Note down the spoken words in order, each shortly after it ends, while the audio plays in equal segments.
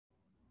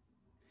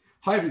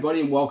Hi, everybody,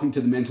 and welcome to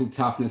the Mental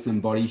Toughness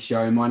and Body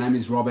Show. My name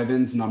is Rob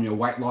Evans, and I'm your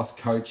weight loss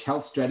coach,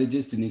 health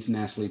strategist, and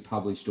internationally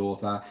published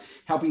author,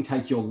 helping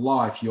take your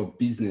life, your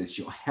business,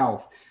 your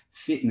health,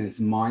 fitness,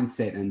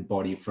 mindset, and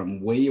body from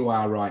where you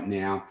are right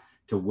now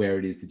to where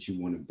it is that you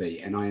want to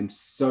be. And I am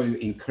so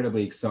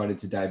incredibly excited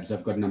today because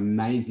I've got an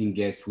amazing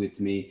guest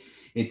with me.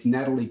 It's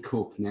Natalie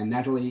Cook. Now,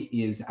 Natalie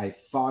is a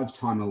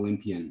 5-time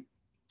Olympian.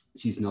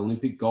 She's an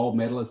Olympic gold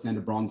medalist and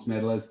a bronze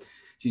medalist.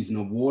 She's an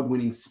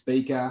award-winning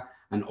speaker,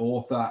 an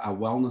author, a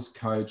wellness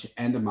coach,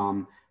 and a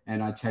mum.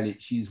 And I tell you,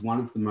 she's one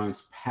of the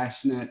most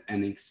passionate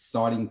and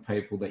exciting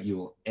people that you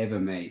will ever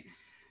meet.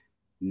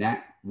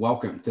 Nat,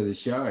 welcome to the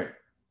show.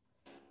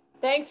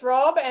 Thanks,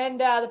 Rob.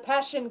 And the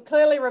passion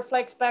clearly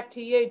reflects back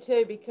to you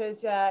too,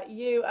 because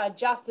you are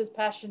just as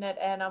passionate,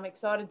 and I'm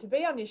excited to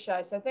be on your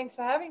show. So thanks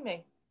for having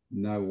me.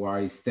 No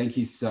worries. Thank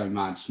you so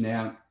much.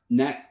 Now,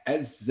 Nat,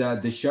 as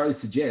the show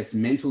suggests,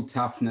 mental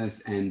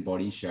toughness and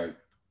body show.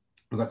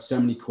 I've got so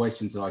many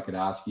questions that I could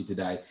ask you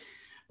today.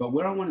 But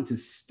where I wanted to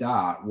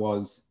start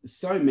was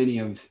so many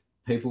of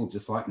people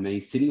just like me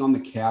sitting on the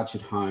couch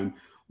at home,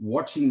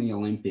 watching the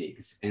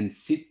Olympics and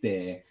sit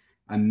there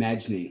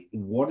imagining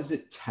what does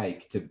it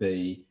take to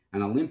be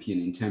an Olympian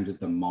in terms of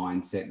the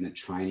mindset and the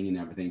training and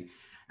everything.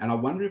 And I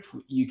wonder if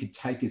you could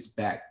take us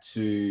back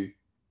to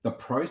the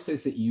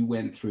process that you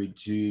went through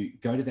to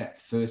go to that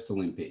first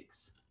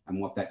Olympics and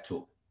what that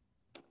took.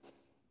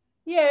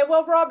 Yeah,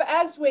 well, Rob,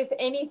 as with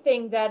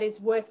anything that is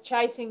worth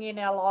chasing in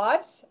our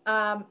lives,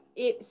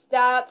 it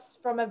starts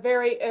from a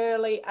very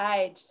early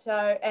age.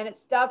 And it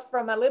starts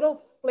from a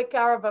little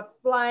flicker of a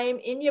flame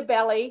in your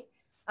belly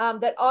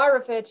that I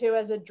refer to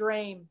as a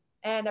dream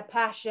and a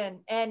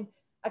passion and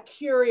a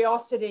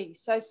curiosity.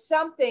 So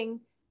something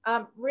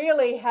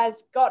really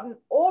has gotten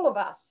all of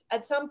us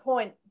at some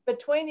point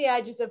between the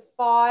ages of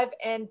 5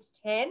 and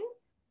 10.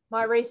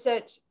 My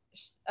research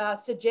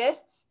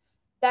suggests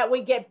that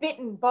we get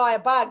bitten by a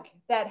bug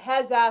that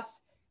has us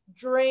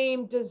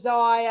dream,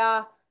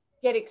 desire,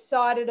 get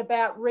excited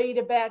about, read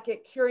about,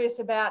 get curious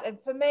about. And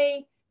for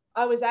me,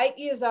 I was 8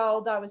 years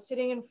old. I was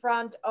sitting in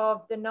front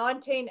of the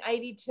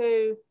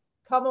 1982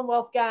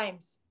 Commonwealth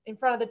Games in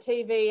front of the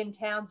TV in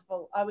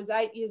Townsville. I was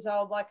 8 years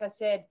old, like I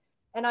said,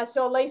 and I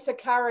saw Lisa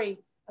Curry,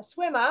 a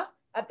swimmer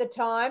at the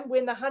time,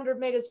 win the 100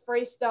 meters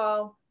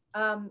freestyle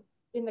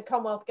in the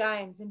Commonwealth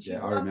Games, and she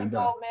won the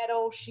gold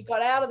medal. She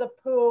got out of the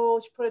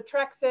pool, she put a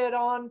tracksuit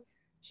on,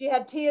 she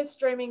had tears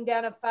streaming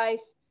down her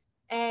face,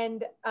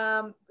 and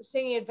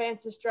singing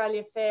Advance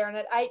Australia Fair. And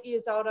at 8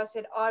 years old, I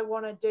said, I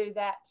want to do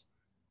that.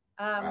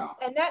 Wow.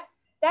 And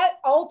that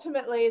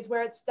ultimately is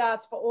where it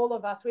starts for all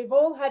of us. We've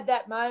all had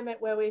that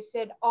moment where we've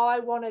said,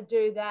 I want to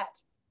do that.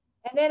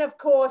 And then, of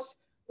course,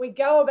 we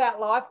go about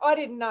life. I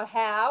didn't know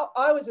how.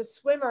 I was a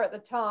swimmer at the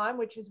time,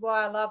 which is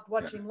why I loved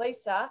watching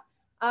Lisa.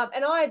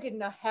 And I didn't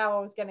know how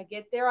I was going to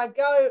get there. I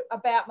go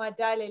about my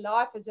daily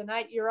life as an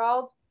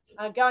 8-year-old,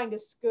 going to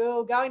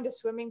school, going to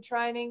swimming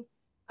training.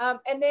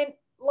 And then,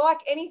 like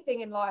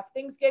anything in life,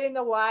 things get in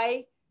the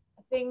way,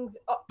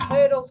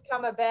 hurdles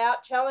come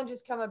about,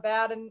 challenges come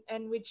about,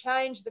 and we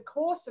change the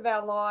course of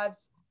our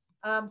lives,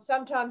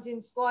 sometimes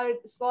in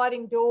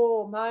sliding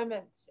door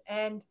moments.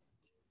 And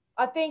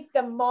I think the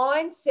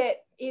mindset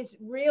is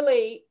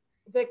really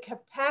the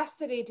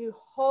capacity to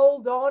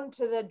hold on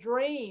to the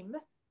dream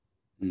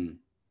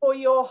for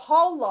your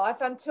whole life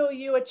until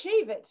you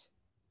achieve it.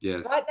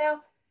 Yes. Right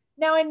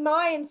now, in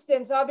my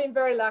instance, I've been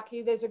very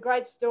lucky. There's a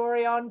great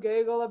story on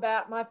Google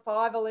about my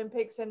 5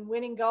 Olympics and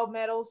winning gold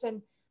medals.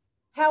 And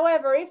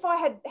however, if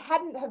I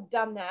hadn't have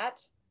done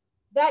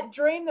that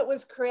dream that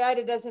was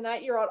created as an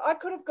 8-year-old, I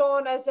could have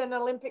gone as an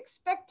Olympic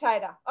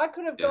spectator. I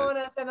could have gone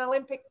as an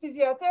Olympic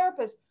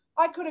physiotherapist.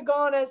 I could have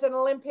gone as an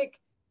Olympic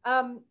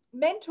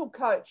mental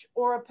coach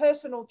or a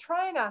personal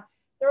trainer.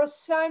 There are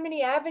so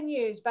many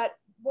avenues, but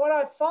what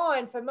I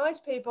find for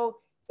most people is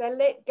they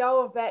let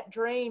go of that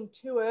dream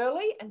too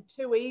early and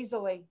too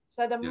easily.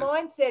 So the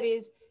mindset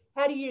is,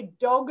 how do you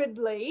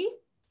doggedly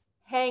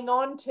hang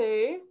on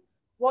to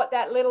what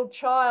that little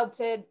child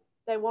said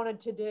they wanted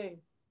to do?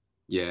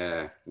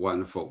 Yeah,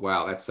 wonderful.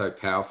 Wow, that's so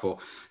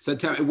powerful. So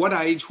tell me, what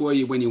age were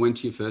you when you went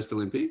to your first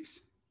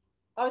Olympics?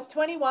 I was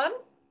 21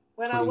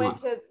 when 21. I went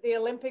to the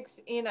Olympics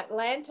in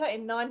Atlanta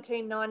in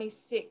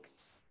 1996.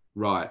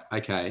 Right.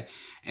 Okay.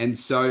 And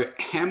so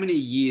how many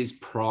years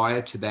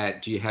prior to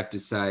that do you have to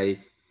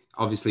say,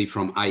 obviously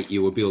from 8,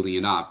 you were building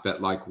it up,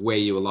 but like where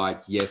you were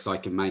like, yes, I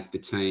can make the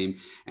team.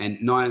 And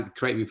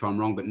correct me if I'm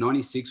wrong, but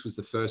 96 was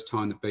the first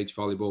time that beach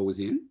volleyball was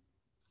in?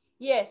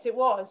 Yes, it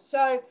was.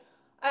 So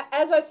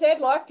as I said,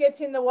 life gets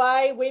in the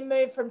way. We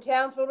moved from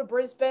Townsville to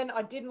Brisbane.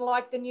 I didn't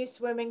like the new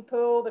swimming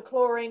pool. The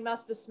chlorine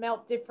must have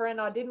smelt different.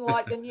 I didn't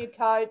like the new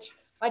coach.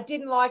 I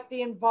didn't like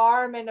the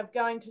environment of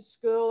going to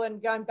school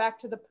and going back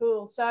to the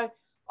pool. So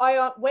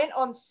I went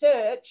on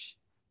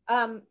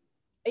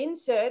in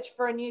search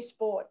for a new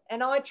sport.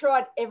 And I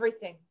tried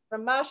everything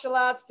from martial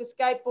arts to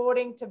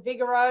skateboarding to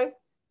Vigoro. If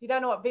you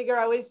don't know what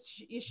Vigoro is,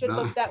 you should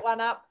look that one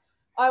up.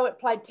 I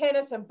played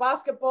tennis and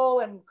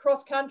basketball and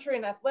cross country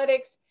and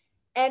athletics.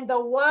 And the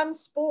one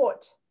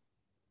sport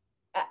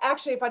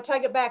actually, if I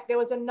take it back, there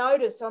was a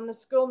notice on the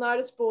school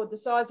notice board the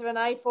size of an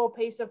A4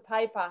 piece of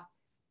paper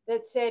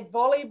that said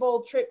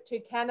volleyball trip to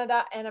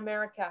Canada and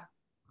America.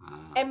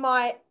 And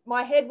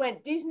my head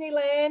went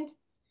Disneyland,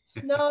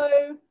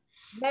 snow,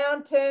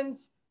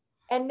 mountains,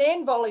 and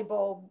then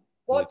volleyball.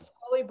 What's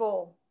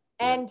volleyball?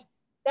 And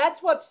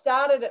that's what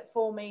started it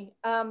for me.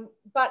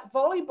 But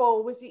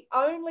volleyball was the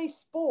only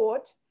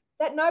sport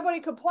that nobody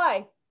could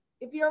play.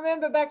 If you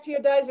remember back to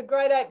your days of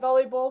grade 8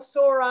 volleyball,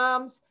 sore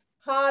arms,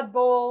 hard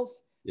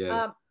balls,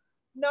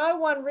 no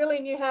one really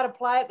knew how to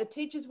play it. The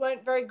teachers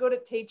weren't very good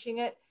at teaching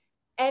it.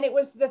 And it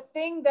was the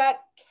thing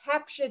that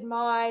captured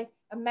my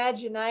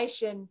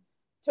imagination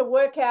to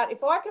work out,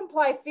 if I can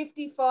play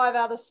 55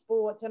 other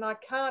sports and I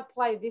can't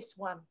play this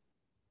one.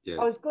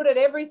 I was good at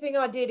everything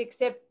I did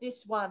except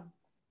this one.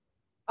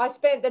 I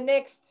spent the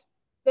next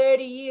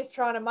 30 years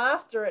trying to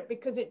master it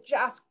because it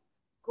just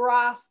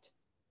grasped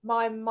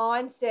my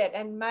mindset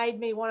and made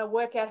me want to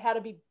work out how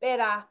to be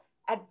better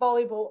at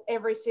volleyball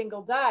every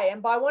single day.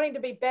 And by wanting to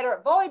be better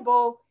at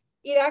volleyball,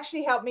 it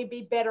actually helped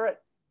me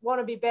want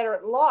to be better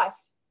at life,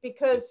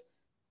 because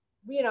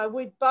we all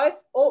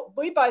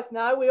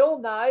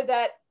know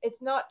that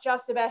it's not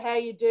just about how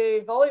you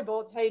do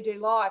volleyball, it's how you do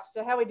life.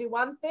 So how we do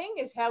one thing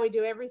is how we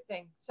do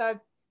everything. So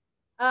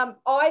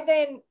I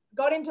then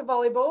got into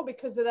volleyball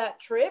because of that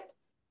trip.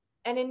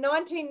 And in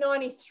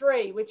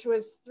 1993, which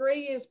was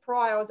 3 years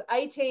prior, I was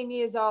 18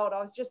 years old.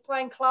 I was just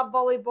playing club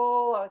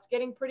volleyball. I was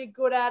getting pretty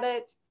good at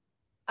it.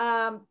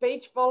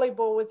 Beach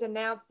volleyball was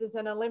announced as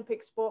an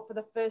Olympic sport for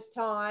the first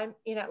time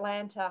in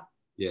Atlanta.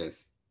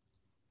 Yes.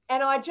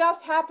 And I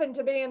just happened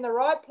to be in the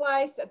right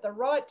place at the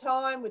right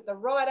time with the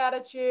right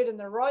attitude and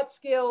the right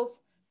skills,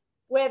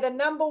 where the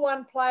number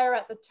one player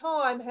at the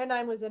time, her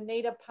name was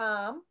Anita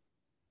Palm.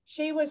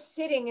 She was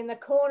sitting in the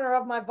corner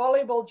of my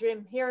volleyball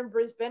gym here in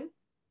Brisbane,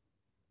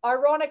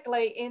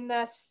 ironically in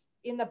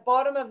the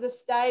bottom of the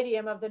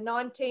stadium of the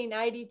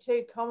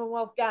 1982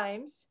 Commonwealth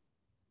Games.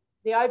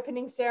 The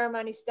opening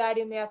ceremony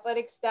stadium, the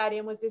athletic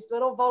stadium, was this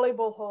little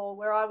volleyball hall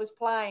where I was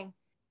playing.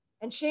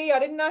 And I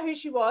didn't know who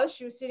she was.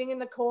 She was sitting in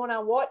the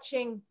corner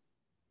watching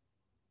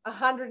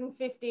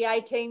 150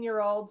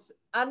 18-year-olds,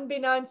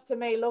 unbeknownst to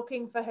me,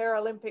 looking for her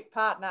Olympic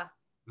partner.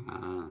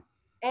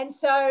 And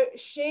so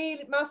she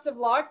must have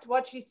liked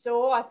what she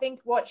saw. I think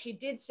what she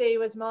did see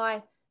was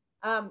my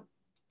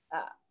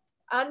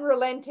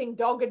unrelenting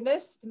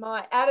doggedness,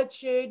 my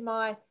attitude,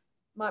 my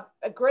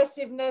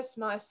aggressiveness,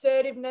 my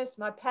assertiveness,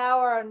 my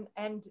power,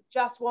 and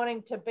just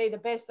wanting to be the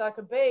best I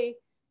could be.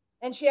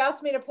 And she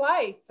asked me to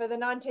play for the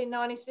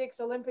 1996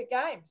 Olympic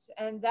Games.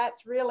 And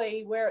that's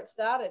really where it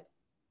started.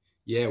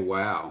 Yeah,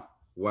 wow.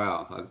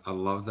 Wow. I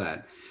love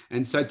that.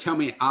 And so tell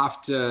me,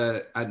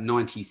 after at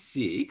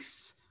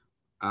 96,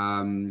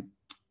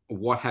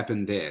 what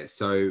happened there?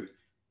 So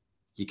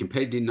you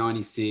competed in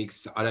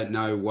 96. I don't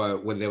know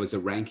whether there was a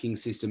ranking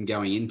system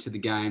going into the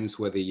games,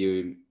 whether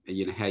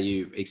how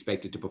you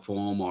expected to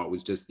perform, or it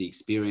was just the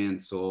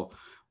experience, or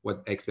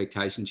what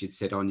expectations you'd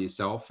set on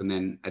yourself. And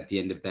then at the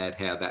end of that,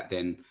 how that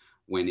then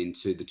went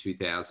into the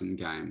 2000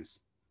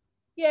 games.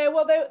 Yeah,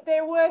 well,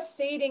 there were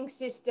seeding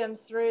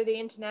systems through the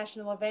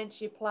international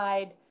events you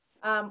played.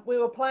 We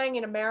were playing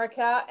in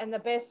America, and the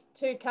best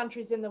two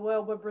countries in the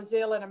world were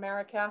Brazil and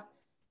America.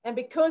 And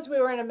because we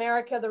were in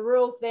America, the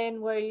rules then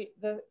were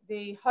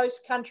the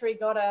host country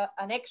got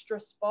an extra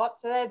spot.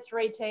 So they had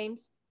 3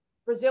 teams.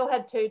 Brazil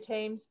had 2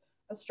 teams.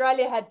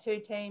 Australia had 2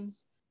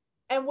 teams.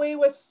 And we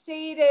were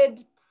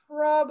seeded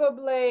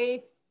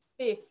probably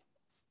 5th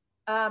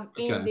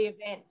in the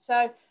event.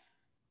 So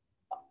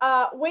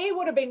we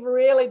would have been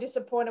really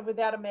disappointed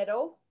without a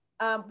medal.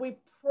 We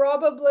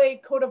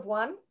probably could have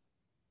won,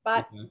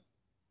 but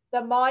the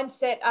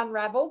mindset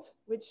unraveled,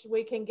 which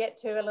we can get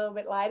to a little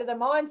bit later. The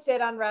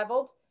mindset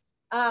unraveled.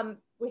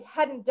 We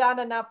hadn't done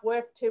enough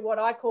work to what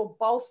I call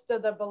bolster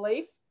the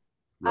belief,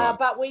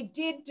 but we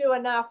did do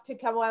enough to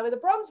come away with a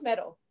bronze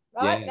medal,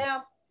 right?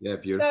 Yeah,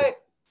 beautiful. So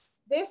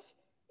this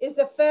is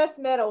the first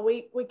medal.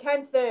 We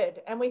came 3rd,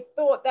 and we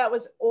thought that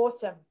was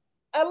awesome.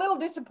 A little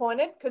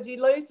disappointed because you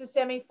lose the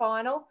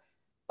semi-final,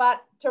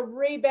 but to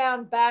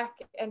rebound back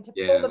and to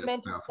pull the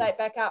mental state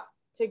back up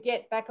to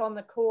get back on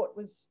the court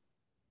was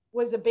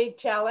a big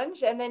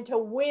challenge. And then to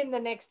win the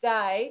next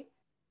day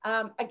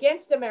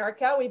against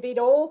America, we beat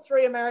all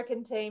 3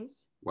 American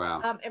teams.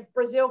 Wow. And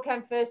Brazil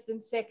came 1st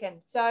and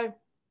 2nd. So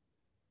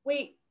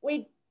we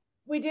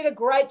did a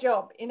great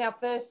job in our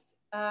first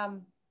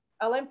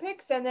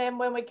Olympics. And then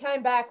when we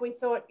came back, we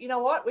thought, you know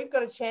what, we've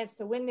got a chance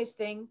to win this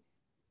thing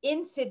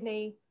in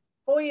Sydney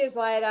 4 years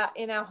later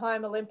in our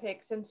home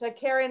Olympics. And so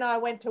Kerry and I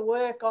went to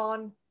work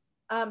on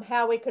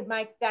how we could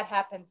make that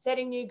happen,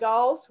 setting new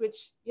goals,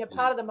 which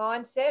part of the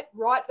mindset,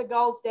 write the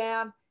goals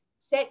down,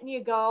 set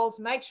new goals,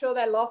 make sure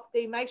they're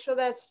lofty, make sure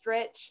they're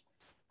stretch.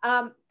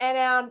 And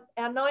our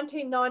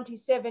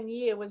 1997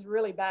 year was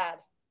really bad.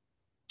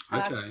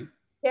 Okay.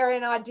 Kerry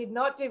and I did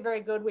not do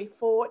very good. We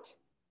fought.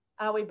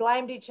 We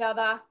blamed each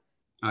other.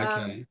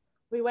 Okay.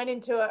 We went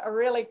into a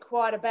really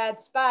quite a bad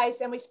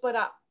space, and we split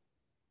up.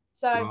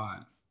 So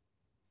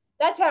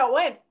that's how it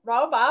went,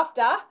 Rob,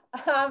 after.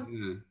 Yeah.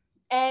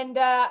 And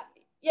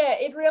yeah,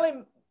 it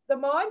really, the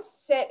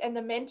mindset and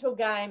the mental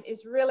game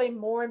is really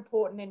more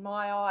important in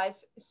my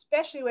eyes,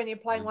 especially when you're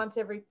playing once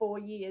every 4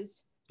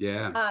 years,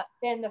 Yeah.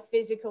 than the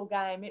physical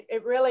game.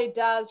 It really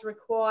does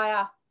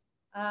require,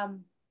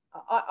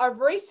 I've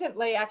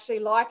recently actually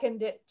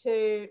likened it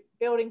to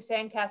building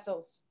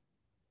sandcastles,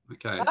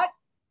 Okay. right?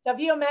 So if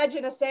you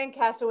imagine a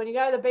sandcastle, when you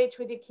go to the beach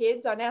with your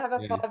kids, I now have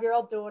a Yeah.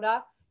 5-year-old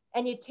daughter,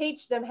 and you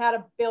teach them how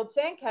to build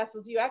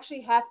sandcastles, you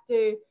actually have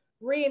to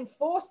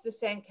reinforce the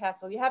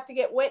sandcastle. You have to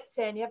get wet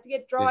sand, you have to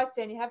get dry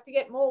sand, you have to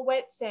get more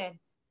wet sand.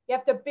 You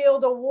have to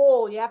build a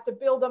wall, you have to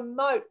build a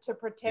moat to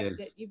protect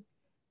it.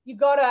 You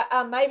got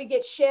to maybe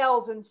get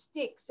shells and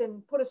sticks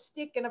and put a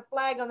stick and a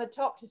flag on the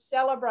top to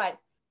celebrate.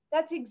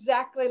 That's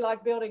exactly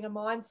like building a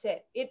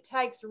mindset. It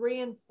takes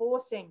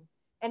reinforcing,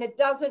 and it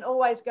doesn't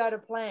always go to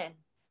plan.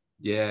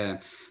 Yeah.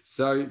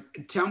 So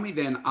tell me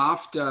then,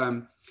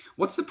 after,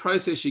 what's the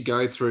process you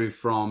go through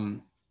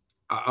from,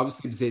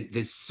 obviously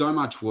there's so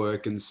much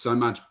work and so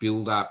much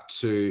build up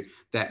to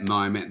that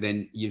moment.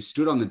 Then you've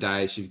stood on the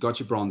dais, you've got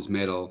your bronze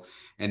medal,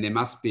 and there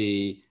must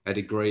be a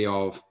degree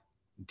of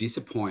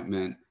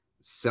disappointment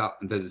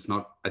that it's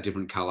not a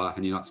different color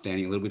and you're not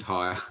standing a little bit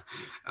higher.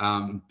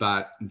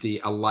 But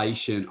the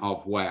elation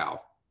of,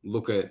 wow,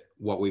 look at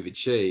what we've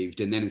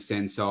achieved. And then a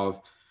sense of,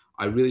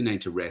 I really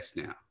need to rest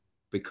now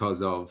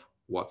because of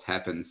what's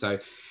happened. So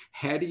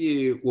how do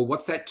you, well,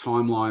 what's that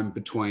timeline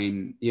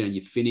between,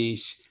 you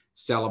finish,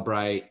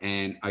 celebrate,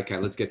 and okay,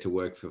 let's get to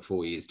work for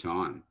 4 years'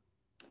 time?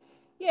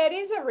 Yeah, it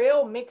is a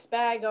real mixed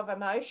bag of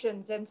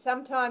emotions. And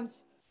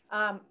sometimes,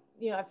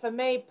 for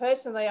me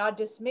personally, I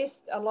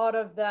dismissed a lot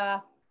of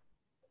the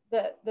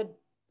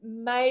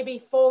maybe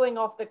falling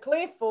off the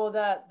cliff or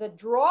the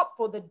drop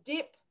or the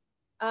dip.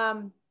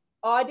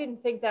 I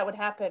didn't think that would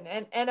happen.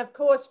 And of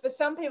course, for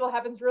some people it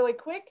happens really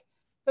quick.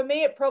 For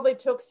me, it probably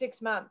took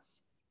 6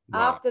 months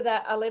Right. after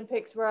that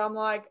Olympics where I'm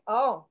like,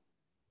 oh,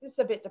 this is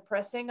a bit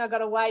depressing. I got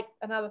to wait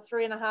another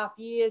 3.5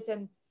 years,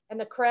 and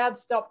the crowd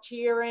stopped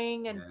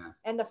cheering,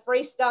 and the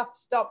free stuff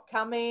stopped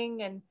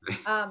coming, and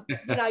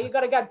you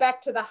got to go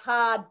back to the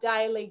hard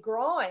daily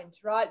grind,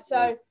 right?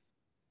 So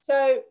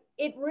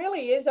it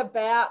really is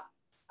about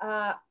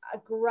a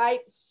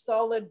great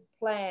solid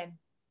plan,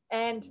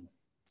 and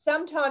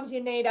sometimes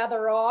you need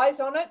other eyes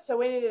on it. So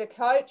we needed a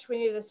coach, we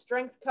needed a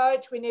strength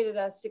coach, we needed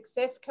a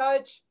success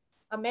coach,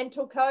 a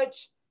mental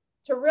coach,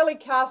 to really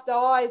cast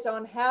eyes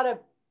on how to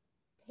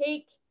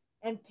peak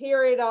and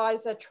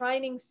periodize a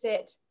training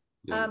set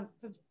for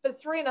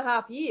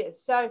 3.5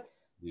 years. So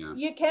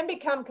you can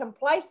become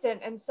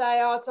complacent and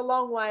say, oh, it's a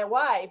long way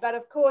away. But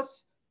of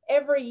course,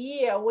 every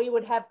year we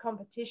would have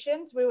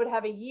competitions. We would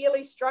have a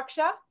yearly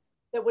structure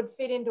that would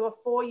fit into a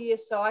 4-year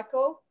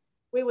cycle.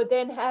 We would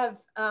then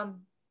have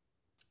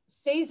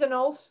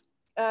seasonal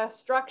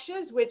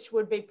structures, which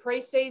would be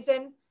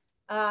pre-season,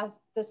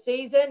 the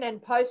season,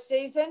 and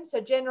post-season. So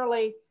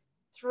generally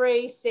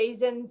 3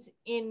 seasons,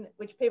 in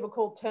which people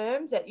call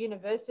terms at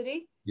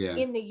university,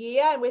 in the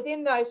year. And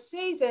within those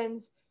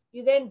seasons,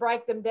 you then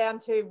break them down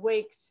to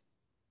weeks,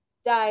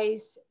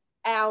 days,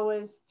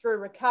 hours, through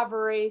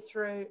recovery,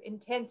 through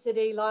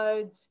intensity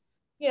loads.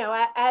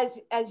 As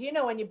you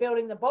know, when you're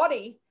building the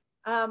body,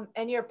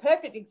 and you're a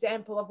perfect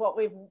example of what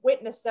we've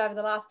witnessed over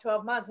the last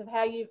 12 months of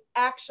how you've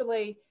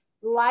actually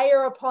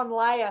layer upon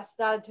layer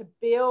started to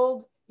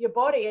build your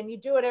body, and you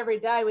do it every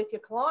day with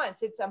your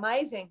clients. It's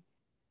amazing.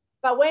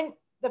 But when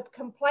the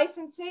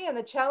complacency and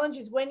the challenge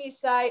is when you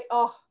say,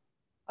 oh,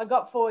 I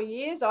got 4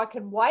 years, I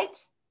can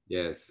wait.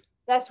 Yes.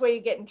 That's where you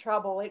get in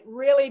trouble. It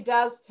really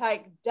does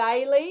take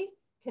daily,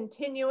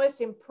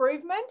 continuous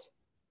improvement.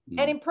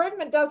 And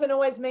improvement doesn't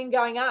always mean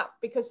going up,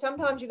 because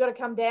sometimes you've got to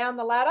come down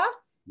the ladder.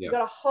 You've got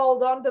to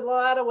hold on to the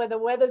ladder where the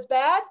weather's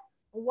bad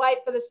and wait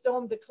for the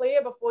storm to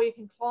clear before you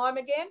can climb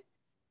again.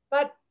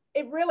 But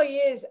it really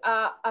is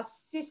a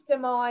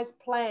systemized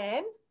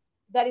plan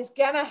that is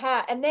going to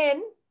have, and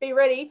then be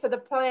ready for the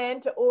plan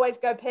to always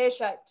go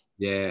pear-shaped.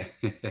 Yeah.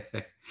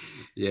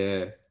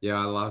 Yeah.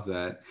 I love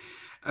that.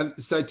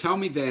 So tell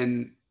me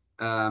then,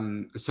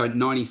 so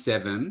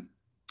 97,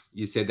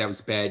 you said that was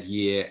a bad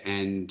year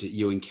and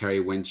you and Kerry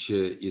went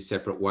your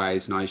separate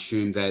ways. And I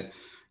assume that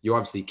you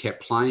obviously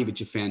kept playing, but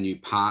you found new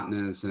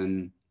partners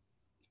and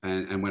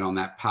went on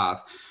that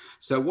path.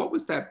 So what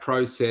was that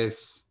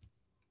process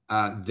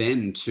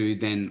then to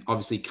then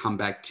obviously come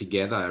back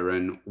together,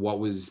 and what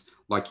was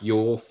like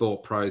your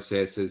thought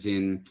process as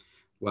in,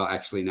 well,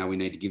 actually, no, we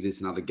need to give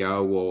this another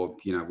go, or,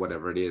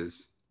 whatever it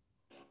is?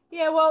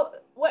 Yeah, well,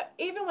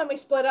 even when we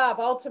split up,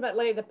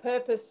 ultimately the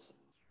purpose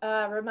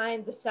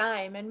remained the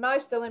same. And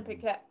most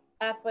Olympic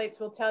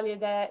athletes will tell you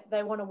that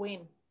they want to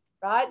win,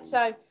 right?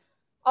 So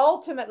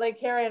ultimately,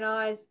 Kerry and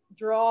I's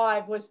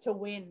drive was to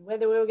win.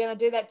 Whether we were going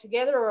to do that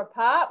together or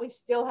apart, we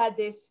still had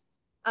this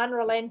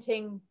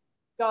unrelenting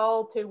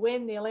goal to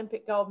win the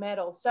Olympic gold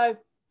medal. So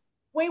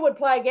we would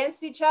play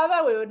against each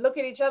other. We would look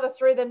at each other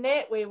through the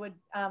net. We would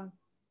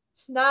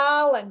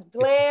snarl and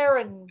glare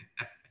and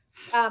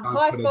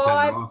high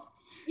five.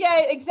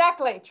 Yeah,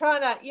 exactly.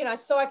 Trying to,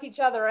 psych each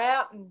other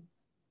out.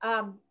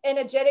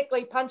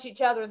 energetically punch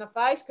each other in the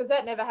face, because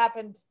that never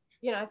happened,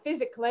 you know,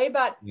 physically.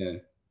 But Yeah.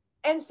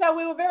 and so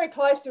we were very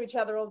close to each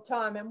other all the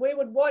time, and we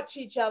would watch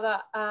each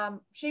other.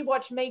 She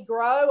watched me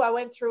grow. I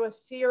went through a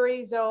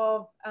series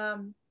of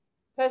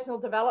personal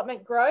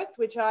development growth,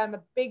 which I'm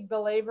a big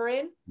believer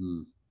in.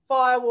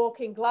 Fire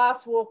walking,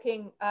 glass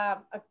walking, a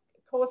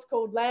course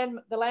called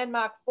the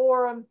Landmark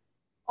Forum.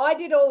 I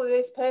did all of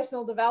this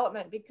personal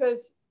development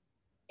because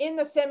in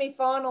the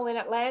semi-final in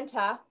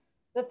Atlanta,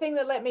 the thing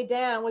that let me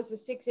down was the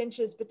 6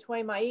 inches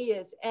between my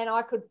ears, and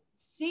I could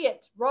see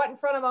it right in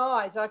front of my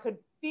eyes. I could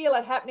feel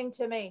it happening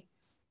to me.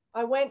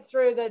 I went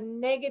through the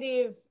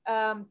negative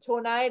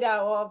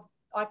tornado of,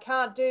 I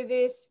can't do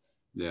this.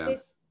 Yeah.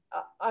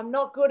 I'm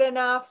not good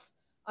enough.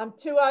 I'm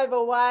too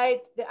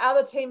overweight. The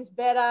other team's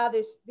better.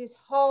 This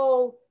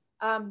whole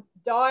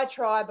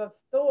diatribe of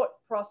thought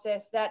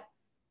process that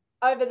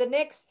over the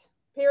next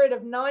period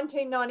of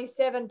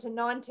 1997 to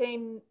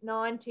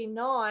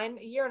 1999,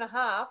 a year and a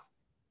half,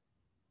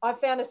 I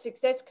found a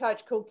success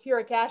coach called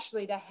Curic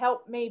Ashley to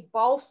help me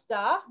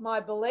bolster my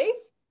belief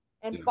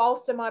and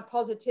bolster my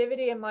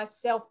positivity and my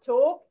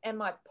self-talk and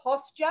my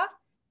posture,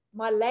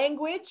 my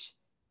language.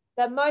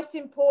 The most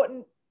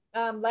important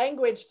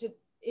language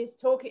is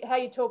how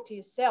you talk to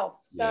yourself.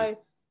 So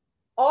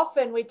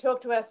often we talk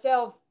to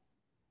ourselves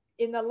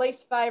in the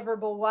least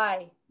favorable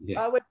way.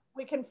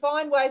 We can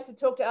find ways to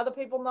talk to other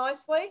people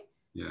nicely,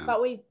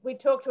 but we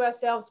talk to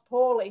ourselves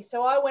poorly.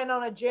 So I went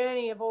on a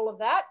journey of all of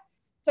that.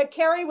 So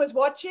Kerry was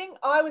watching.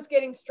 I was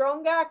getting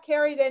stronger.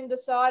 Kerry then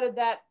decided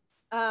that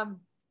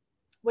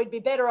we'd be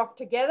better off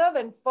together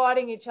than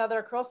fighting each other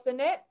across the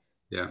net.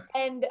 Yeah.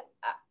 And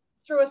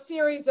through a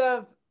series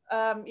of,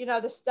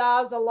 the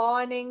stars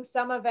aligning,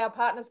 some of our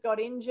partners got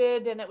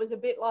injured, and it was a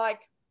bit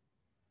like,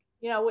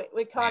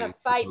 we kind of,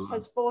 fate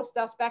has forced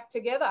us back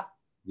together.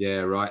 Yeah,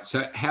 right.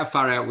 So how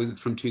far out was it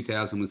from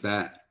 2000 was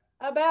that?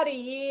 About a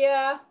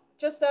year,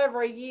 just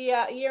over a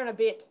year and a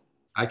bit.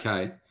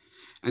 Okay.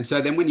 And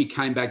so then when you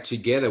came back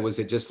together, was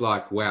it just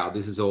like, wow,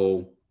 this is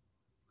all,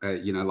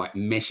 like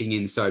meshing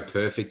in so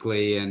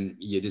perfectly, and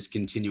you're just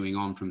continuing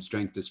on from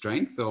strength to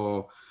strength,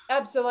 or?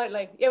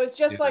 Absolutely. It was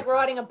just like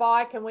riding a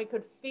bike, and we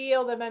could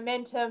feel the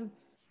momentum.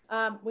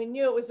 We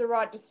knew it was the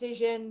right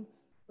decision.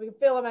 We could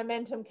feel the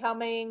momentum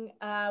coming.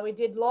 We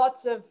did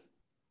lots of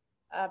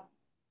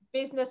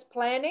business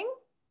planning,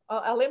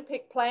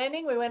 Olympic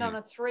planning. We went on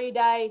a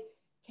 3-day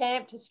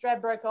camp to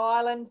Stradbroke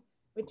Island.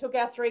 We took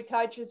our 3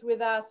 coaches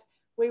with us.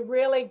 We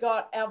really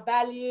got our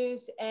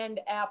values and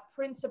our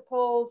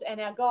principles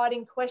and our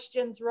guiding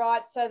questions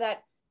right, so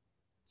that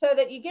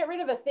you get rid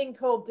of a thing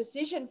called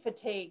decision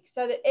fatigue,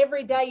 so that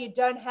every day you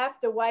don't have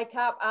to wake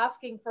up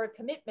asking for a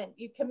commitment.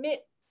 You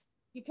commit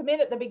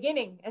at the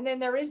beginning, and then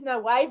there is no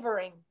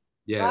wavering.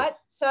 Right?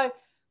 So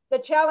the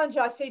challenge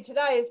I see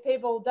today is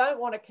people don't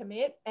want to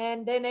commit,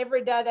 and then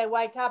every day they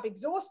wake up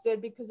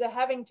exhausted because they're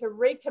having to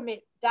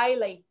recommit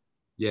daily.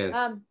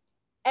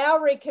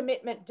 Our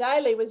recommitment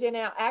daily was in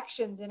our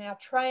actions, in our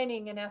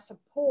training, and our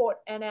support,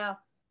 and our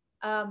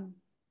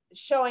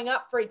showing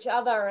up for each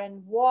other,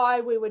 and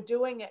why we were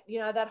doing it.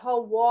 That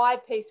whole why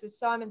piece with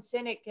Simon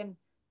Sinek, and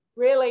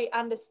really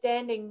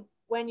understanding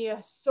when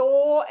you're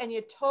sore and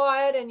you're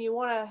tired and you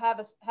want to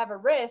have a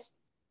rest,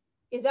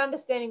 is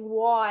understanding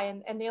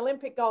why. And the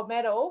Olympic gold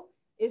medal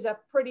is a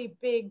pretty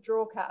big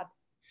draw card.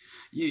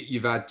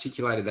 You've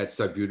articulated that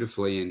so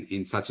beautifully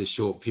in such a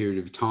short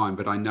period of time,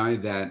 but I know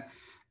that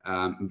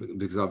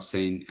because I've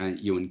seen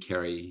you and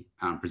Kerry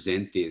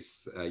present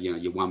this,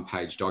 your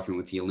one-page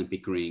document with the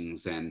Olympic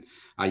rings and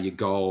your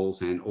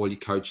goals, and all your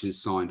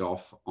coaches signed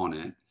off on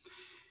it.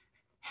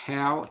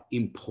 How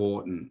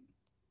important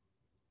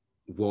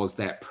was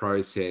that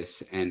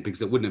process? And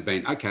because it wouldn't have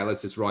been, okay,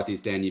 let's just write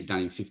this down, you've done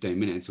it in 15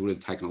 minutes. It would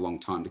have taken a long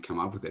time to come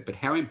up with it. But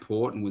how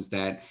important was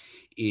that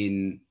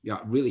in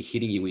really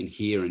hitting you in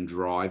here and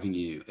driving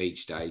you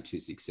each day to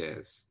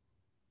success?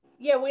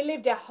 Yeah, we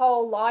lived our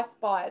whole life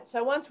by it.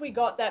 So once we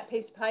got that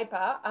piece of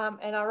paper,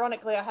 and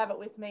ironically, I have it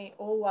with me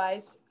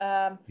always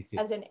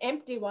as an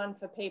empty one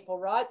for people,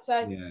 right?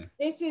 So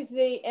this is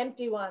the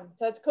empty one.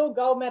 So it's called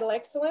Gold Medal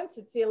Excellence.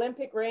 It's the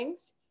Olympic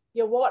rings.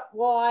 Your what,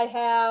 why,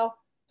 how,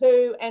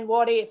 who, and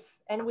what if.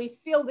 And we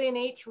filled in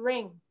each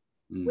ring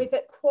with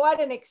quite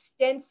an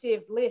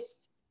extensive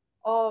list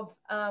of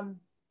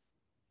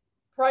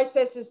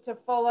processes to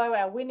follow,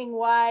 our winning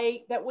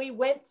way that we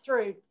went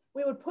through.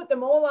 We would put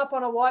them all up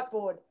on a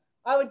whiteboard.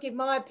 I would give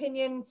my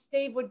opinion.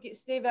 Steve,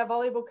 our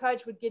volleyball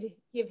coach, would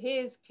give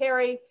his.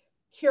 Kerry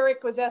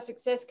Curic was our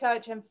success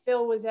coach, and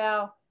Phil was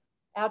our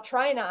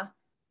trainer.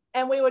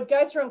 And we would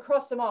go through and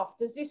cross them off.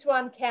 Does this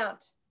one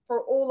count for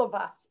all of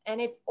us?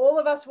 And if all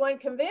of us weren't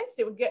convinced,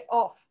 it would get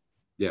off.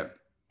 Yeah.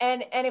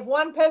 And if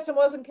one person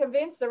wasn't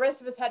convinced, the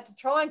rest of us had to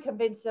try and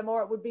convince them,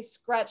 or it would be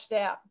scratched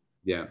out.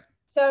 Yeah.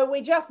 So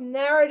we just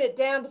narrowed it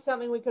down to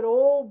something we could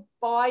all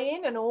buy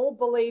in and all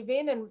believe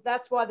in. And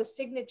that's why the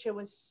signature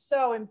was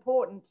so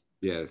important.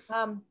 Yes.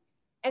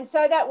 And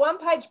so that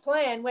one-page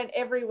plan went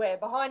everywhere,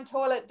 behind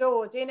toilet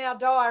doors, in our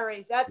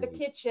diaries, at the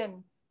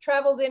kitchen,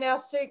 traveled in our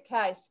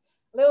suitcase.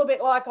 a little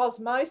bit like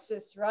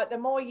osmosis, right? The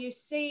more you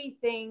see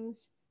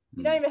things,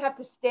 you don't even have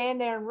to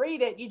stand there and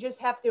read it. You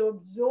just have to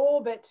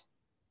absorb it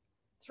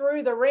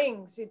through the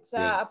rings. It's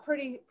a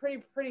pretty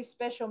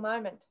special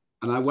moment.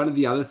 And one of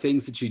the other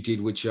things that you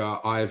did, which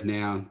I have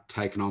now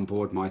taken on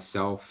board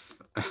myself,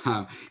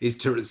 is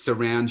to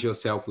surround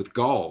yourself with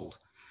gold.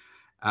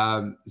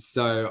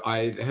 So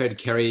I heard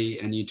Kerry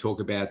and you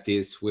talk about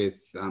this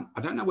with,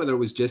 I don't know whether it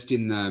was just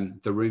in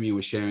the room you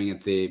were sharing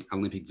at the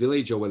Olympic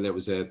Village, or whether it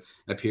was a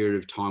period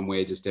of time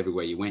where just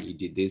everywhere you went, you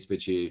did this,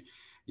 but you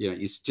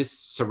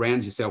just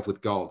surround yourself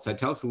with gold. So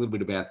tell us a little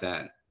bit about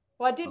that.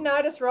 Well, I did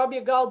notice, Rob,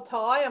 your gold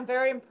tie. I'm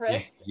very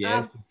impressed.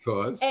 Yes, of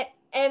course.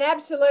 And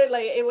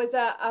absolutely, it was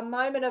a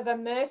moment of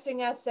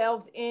immersing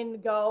ourselves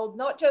in gold,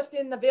 not just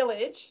in the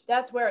village.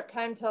 That's where it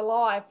came to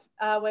life,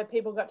 where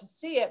people got to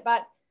see it.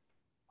 But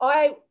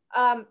I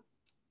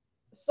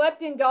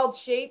slept in gold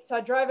sheets.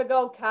 I drove a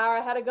gold car.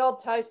 I had a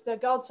gold toaster,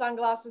 gold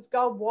sunglasses,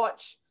 gold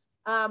watch,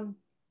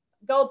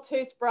 gold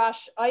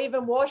toothbrush. I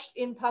even washed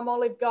in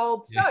Palmolive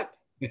gold soap,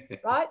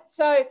 right?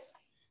 So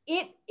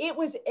it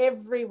was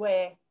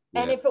everywhere.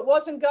 Yeah. And if it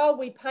wasn't gold,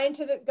 we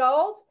painted it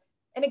gold.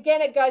 And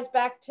again, it goes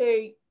back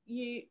to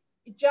you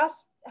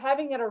just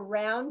having it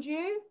around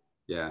you.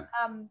 Yeah.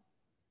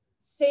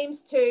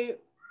 Seems to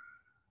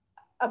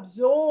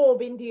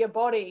absorb into your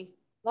body,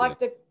 like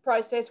the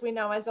process we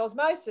know as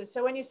osmosis.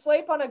 So when you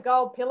sleep on a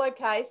gold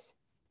pillowcase,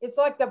 it's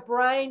like the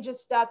brain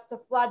just starts to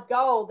flood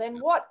gold. And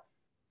what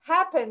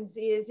happens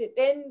is it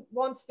then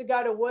wants to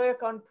go to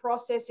work on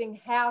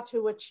processing how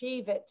to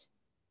achieve it,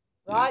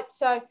 right? Yeah.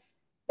 So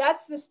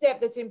that's the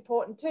step that's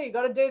important too. You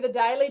got to do the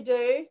daily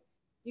do.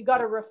 You got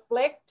to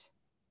reflect.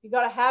 You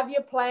got to have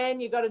your plan.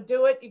 You got to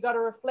do it. You got to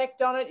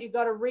reflect on it. You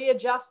got to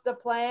readjust the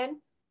plan,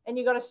 and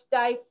you got to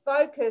stay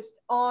focused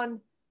on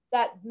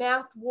that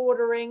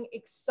mouth-watering,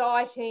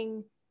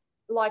 exciting,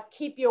 like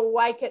keep you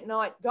awake at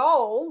night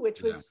goal,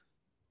 which was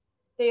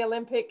the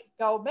Olympic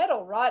gold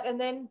medal, right? And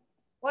then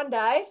one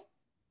day,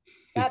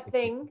 that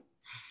thing,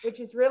 which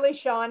is really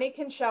shiny,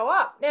 can show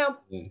up. Now,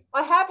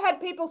 I have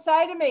had people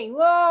say to me,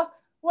 well,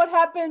 what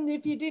happened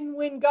if you didn't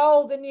win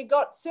gold and you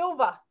got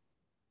silver?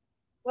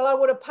 Well, I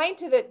would have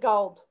painted it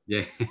gold.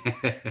 Yeah.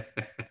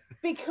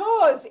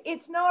 Because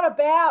it's not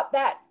about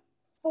that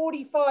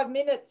 45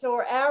 minutes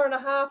or hour and a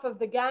half of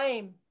the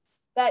game.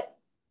 That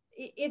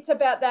it's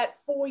about that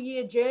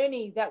 4-year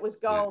journey that was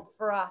gold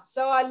for us.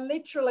 So I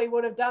literally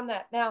would have done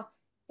that. Now,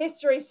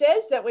 history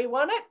says that we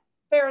won it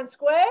fair and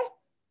square.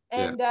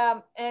 And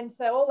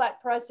so all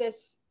that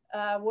process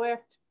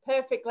worked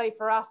perfectly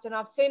for us. And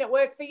I've seen it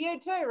work for you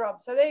too,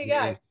 Rob. So there you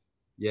go.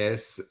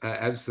 Yes,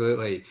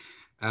 absolutely.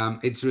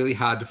 It's really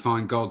hard to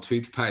find gold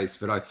toothpaste,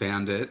 but I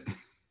found it.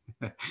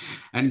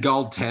 And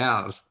gold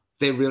towels.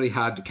 They're really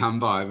hard to come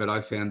by, but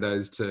I found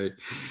those too.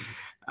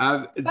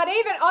 But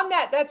even on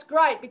that, that's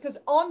great, because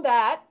on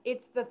that,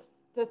 it's the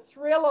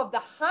thrill of the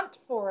hunt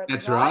for it.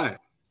 That's right.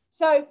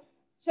 So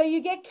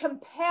you get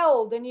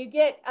compelled and you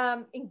get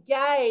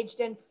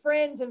engaged, and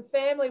friends and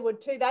family would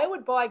too. They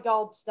would buy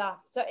gold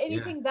stuff. So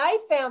anything they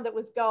found that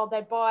was gold,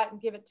 they'd buy it and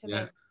give it to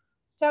me.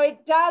 So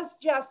it does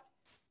just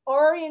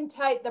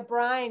orientate the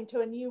brain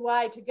to a new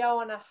way to go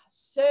on a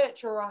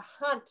search or a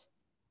hunt,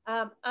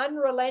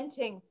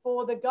 unrelenting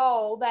for the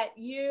goal that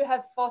you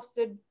have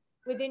fostered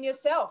within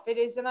yourself. It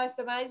is the most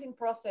amazing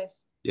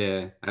process.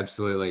 Yeah,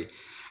 absolutely.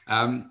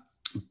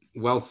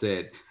 Well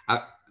said.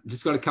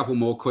 Just got a couple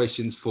more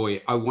questions for you.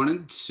 I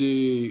wanted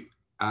to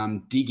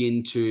dig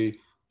into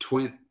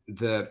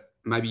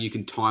maybe you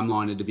can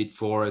timeline it a bit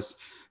for us,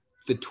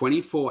 the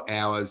 24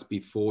 hours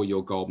before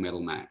your gold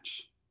medal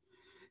match.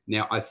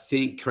 Now, I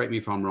think, correct me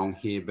if I'm wrong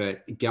here,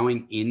 but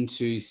going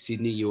into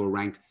Sydney, you were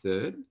ranked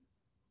 3rd.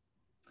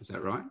 Is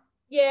that right?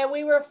 Yeah,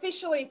 we were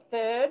unofficially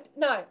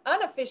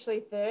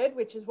 3rd,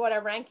 which is what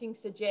our ranking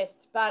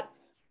suggests. But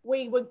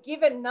we were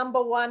given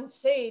number 1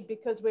 seed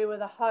because we were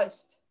the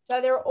host. So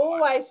there are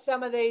always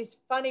some of these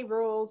funny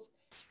rules,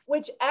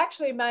 which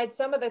actually made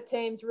some of the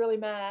teams really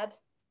mad.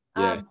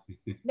 Yeah.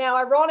 Now,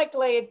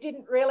 ironically, it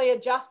didn't really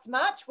adjust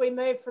much. We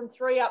moved from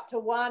 3 up to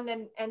 1,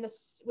 and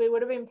we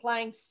would have been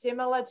playing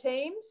similar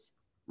teams.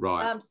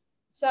 Right.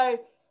 So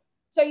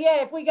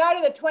yeah, if we go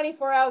to the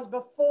 24 hours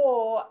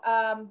before,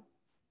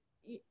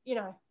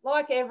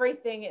 like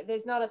everything,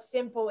 there's not a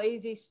simple,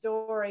 easy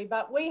story,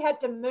 but we had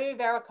to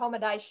move our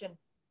accommodation.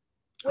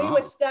 We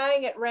were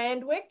staying at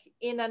Randwick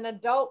in an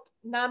adult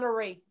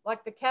nunnery,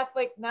 like the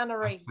Catholic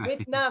nunnery,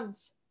 with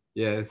nuns.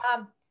 Yes.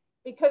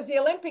 Because the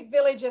Olympic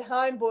Village at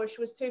Homebush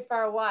was too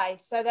far away.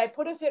 So they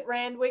put us at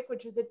Randwick,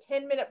 which was a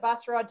 10-minute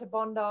bus ride to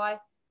Bondi.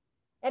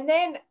 And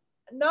then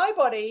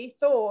nobody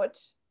thought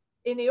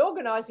in the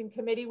organising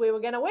committee we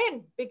were going to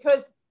win,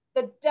 because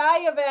the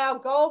day of our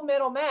gold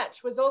medal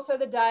match was also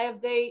the day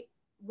of the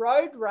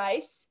road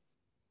race,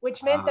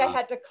 which meant they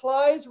had to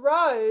close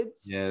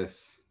roads.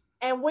 Yes.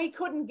 And we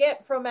couldn't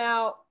get from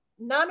our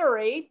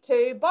nunnery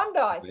to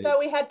Bondi. So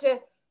we had to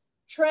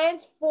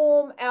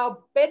transform our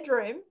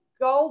bedroom,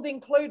 gold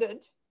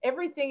included,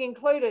 everything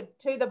included,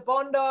 to the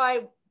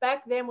Bondi.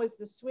 Back then was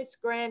the Swiss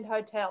Grand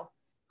Hotel.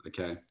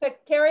 Okay. So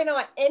Kerry and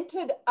I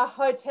entered a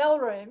hotel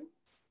room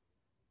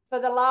for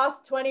the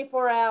last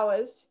 24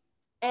 hours.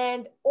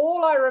 And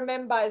all I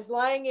remember is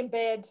laying in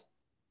bed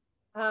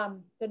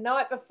the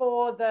night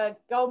before the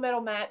gold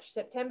medal match,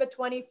 September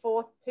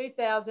 24th,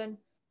 2000,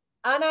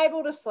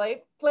 unable to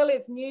sleep, clearly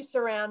with new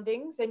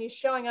surroundings, and you're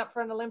showing up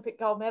for an Olympic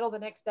gold medal the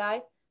next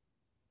day,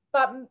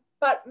 but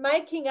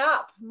making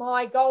up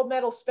my gold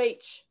medal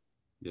speech.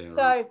 Yeah.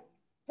 So right.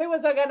 who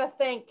was I going to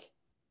think?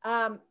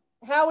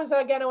 How was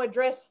I going to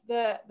address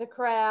the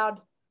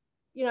crowd?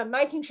 You know,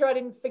 making sure I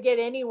didn't forget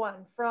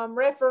anyone, from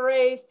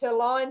referees to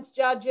lines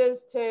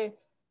judges to,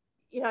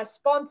 you know,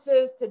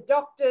 sponsors to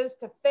doctors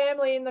to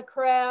family in the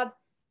crowd.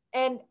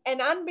 And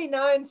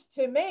unbeknownst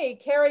to me,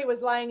 Kerry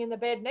was laying in the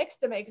bed next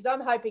to me because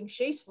I'm hoping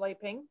she's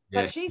sleeping,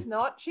 but Yeah. she's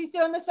not. She's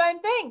doing the same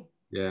thing.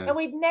 Yeah. And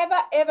we'd never,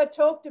 ever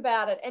talked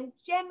about it. And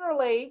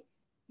generally,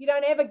 you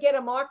don't ever get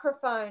a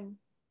microphone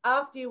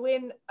after you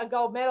win a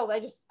gold medal. They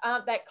just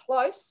aren't that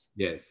close.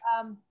 Yes.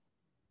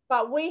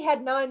 But we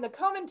had known the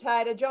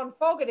commentator, John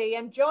Fogarty,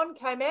 and John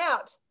came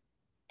out,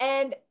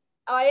 and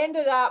I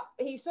ended up,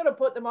 he sort of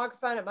put the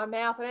microphone at my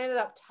mouth, and I ended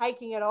up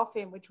taking it off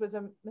him, which was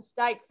a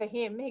mistake for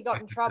him. He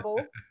got in trouble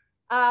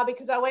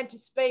because I went to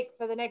speak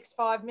for the next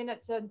 5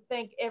 minutes and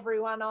thank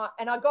everyone.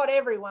 And I got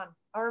everyone.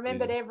 I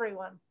remembered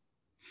everyone.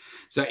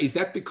 So is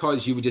that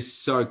because you were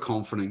just so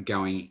confident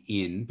going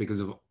in because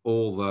of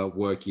all the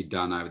work you'd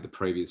done over the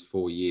previous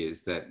 4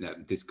 years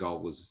that this goal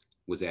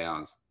was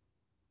ours?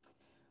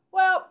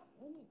 Well,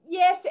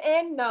 yes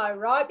and no,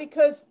 right?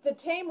 Because the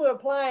team we were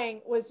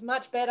playing was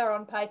much better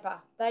on paper.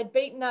 They'd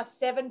beaten us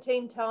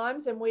 17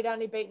 times and we'd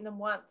only beaten them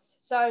once.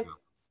 So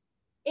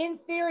in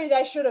theory,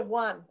 they should have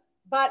won.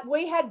 But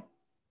we had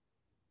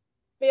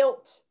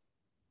built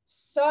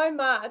so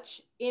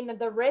much in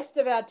the rest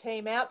of our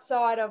team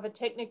outside of a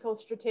technical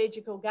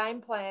strategical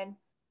game plan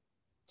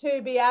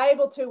to be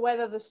able to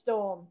weather the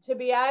storm, to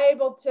be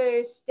able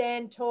to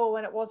stand tall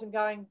when it wasn't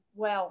going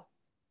well,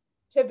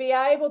 to be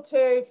able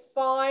to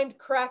find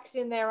cracks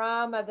in their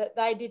armor that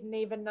they didn't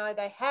even know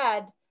they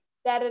had,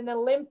 that an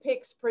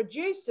Olympics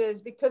produces,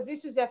 because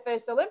this is our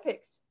first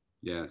Olympics.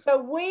 Yes.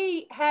 So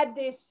we had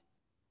this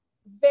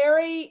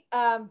very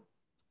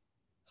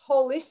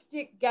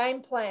holistic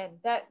game plan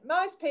that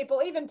most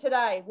people, even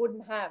today,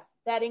 wouldn't have,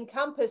 that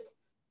encompassed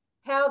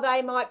how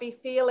they might be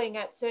feeling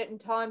at certain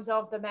times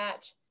of the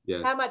match,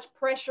 Yes. how much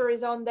pressure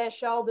is on their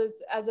shoulders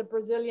as a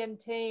Brazilian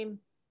team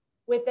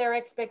with their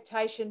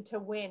expectation to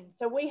win.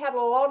 So we had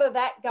a lot of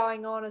that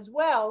going on as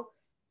well.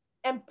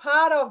 And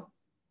part of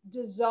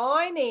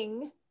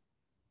designing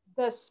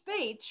the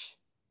speech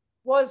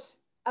was,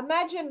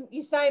 imagine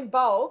Usain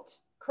Bolt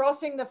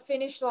crossing the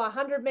finish line,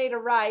 100-meter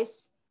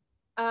race.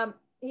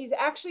 He's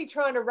actually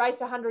trying to race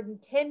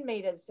 110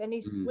 meters, and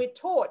we're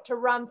taught to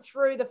run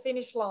through the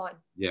finish line.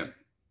 Yeah.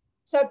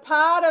 So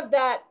part of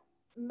that,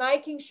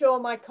 making sure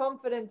my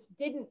confidence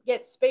didn't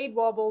get speed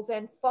wobbles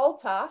and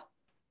falter,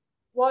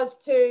 was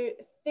to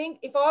think,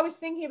 if I was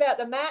thinking about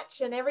the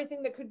match and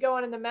everything that could go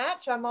on in the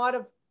match, I might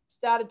have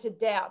started to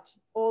doubt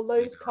or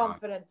lose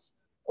confidence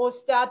or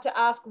start to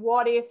ask,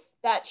 what if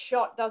that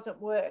shot doesn't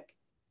work?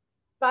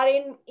 But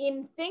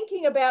in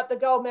thinking about the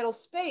gold medal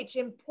speech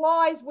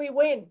implies we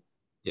win.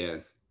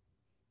 Yes.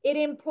 It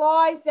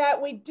implies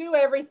that we do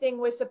everything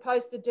we're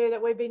supposed to do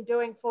that we've been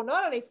doing for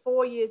not only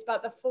 4 years,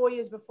 but the 4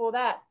 years before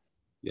that.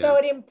 Yeah. So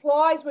it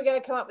implies we're going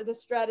to come up with a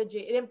strategy.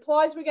 It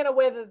implies we're going to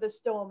weather the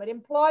storm. It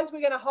implies we're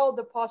going to hold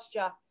the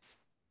posture.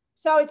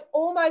 So it's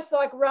almost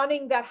like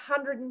running that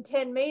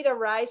 110-meter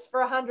race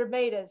for 100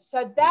 meters.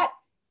 So that,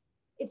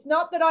 it's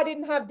not that I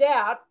didn't have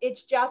doubt.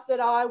 It's just that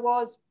I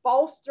was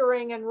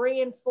bolstering and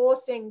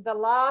reinforcing the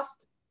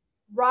last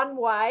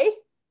runway,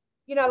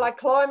 you know, like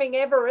climbing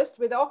Everest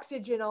with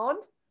oxygen on.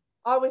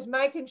 I was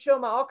making sure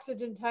my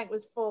oxygen tank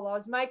was full. I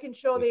was making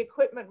sure the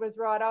equipment was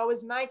right. I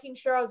was making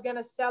sure I was going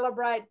to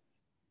celebrate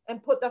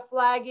and put the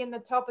flag in the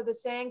top of the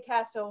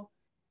sandcastle.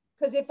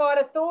 Because if I'd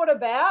have thought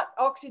about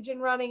oxygen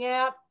running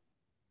out,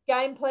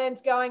 game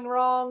plans going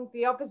wrong,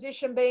 the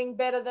opposition being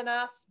better than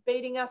us,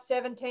 beating us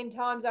 17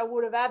 times, I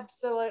would have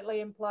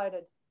absolutely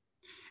imploded.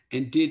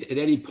 And did at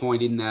any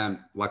point in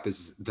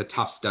the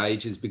tough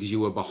stages, because you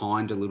were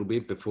behind a little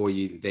bit before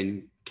you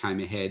then came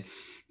ahead,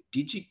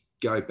 did you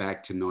go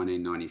back to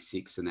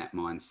 1996 and that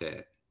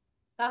mindset?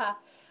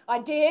 I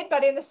did,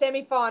 but in the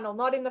semi-final,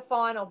 not in the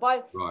final.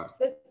 But right.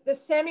 The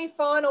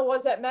semi-final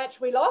was that match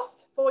we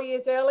lost 4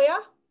 years earlier.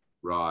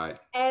 Right.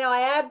 And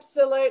I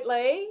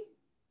absolutely,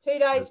 2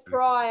 days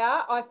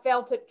prior, I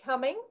felt it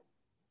coming.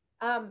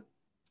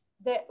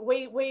 That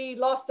we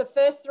lost the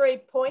first 3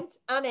 points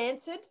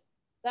unanswered.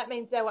 That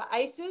means they were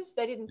aces.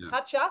 They didn't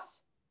touch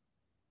us.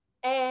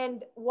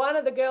 And one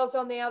of the girls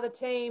on the other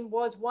team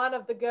was one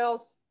of the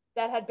girls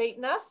that had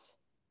beaten us,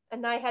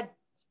 and they had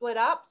split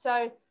up.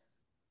 So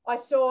I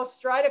saw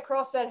straight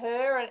across at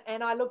her,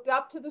 and I looked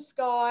up to the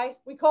sky.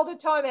 We called a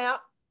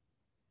timeout.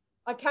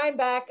 I came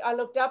back. I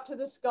looked up to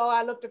the sky.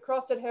 I looked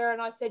across at her,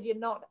 and I said, "You're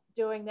not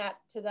doing that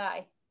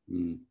today."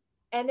 And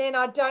then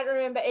I don't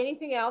remember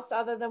anything else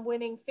other than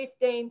winning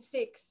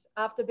 15-6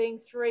 after being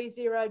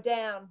 3-0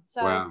 down.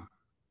 So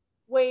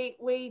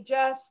we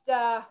just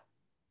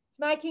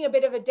making a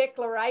bit of a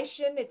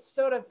declaration. It's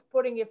sort of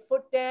putting your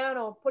foot down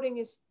or putting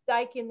your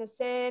stake in the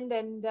sand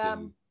and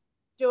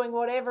doing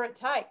whatever it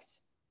takes.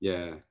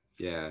 Yeah,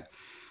 yeah.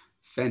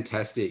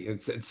 Fantastic.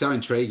 It's so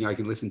intriguing. I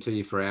can listen to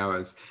you for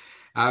hours.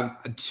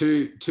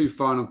 Two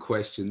final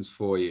questions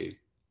for you.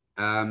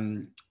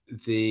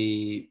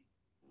 The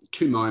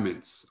two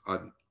moments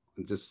I'd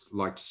just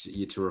like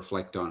you to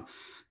reflect on.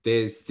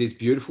 There's this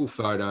beautiful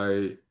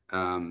photo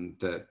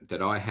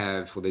that I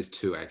have, well, there's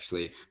two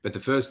actually, but the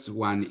first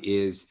one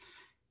is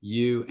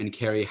you and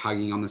Kerry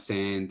hugging on the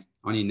sand,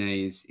 on your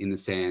knees in the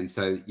sand.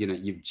 So, you know,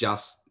 you've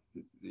just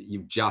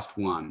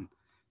won.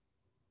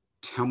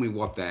 Tell me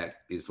what that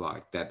is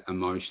like, that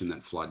emotion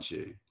that floods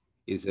you.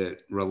 Is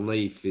it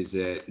relief? Is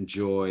it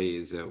joy?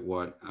 Is it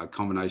what? A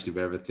combination of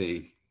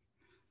everything?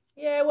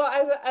 Yeah,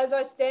 well, as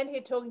I stand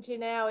here talking to you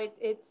now,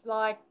 it's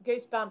like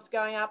goosebumps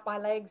going up my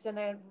legs and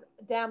then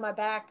down my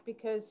back,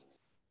 because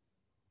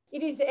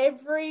it is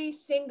every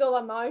single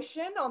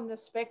emotion on the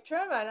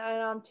spectrum, and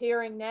I'm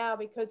tearing now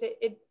because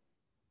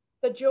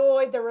the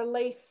joy, the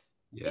relief,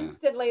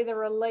 instantly the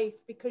relief,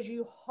 because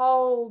you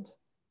hold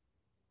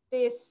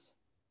this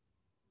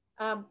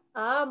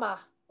armor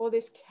or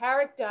this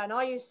character, and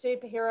I use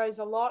superheroes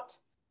a lot,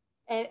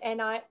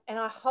 and I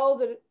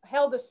held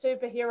a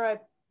superhero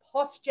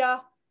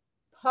posture,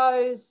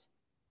 pose,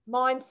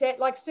 mindset.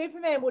 Like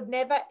Superman would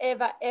never,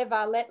 ever,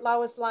 ever let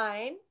Lois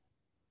Lane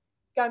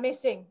go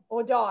missing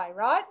or die,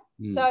 right?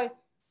 So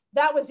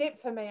that was it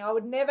for me. I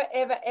would never,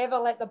 ever, ever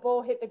let the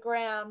ball hit the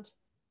ground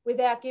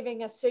without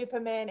giving a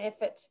Superman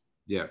effort.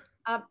 Yeah.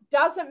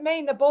 Doesn't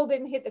mean the ball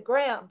didn't hit the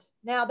ground.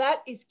 Now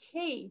that is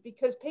key,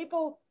 because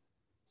people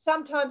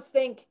sometimes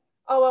think,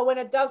 oh, well, when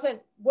it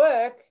doesn't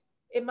work,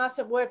 it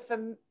mustn't work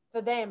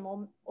for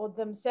them or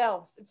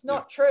themselves. It's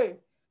not true.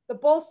 The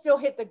ball still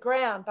hit the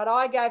ground, but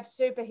I gave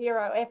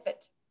superhero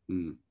effort.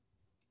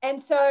 And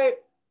so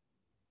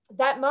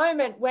that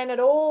moment when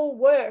it all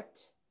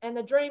worked and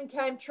the dream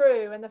came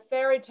true and the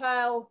fairy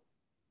tale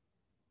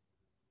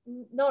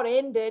not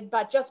ended,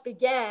 but just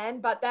began,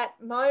 but that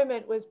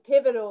moment was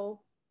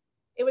pivotal.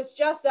 It was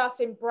just us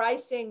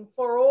embracing,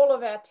 for all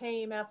of our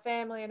team, our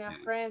family and our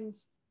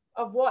friends,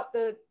 of what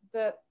the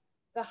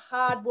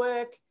hard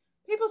work.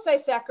 People say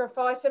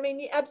sacrifice. I mean,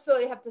 you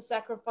absolutely have to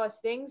sacrifice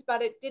things,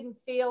 but it didn't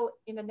feel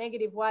in a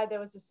negative way there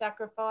was a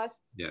sacrifice.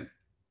 Yeah.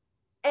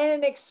 And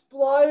an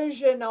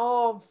explosion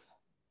of,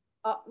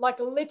 like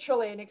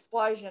literally an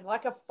explosion,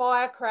 like a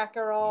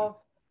firecracker of,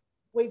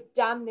 we've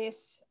done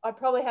this. I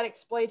probably had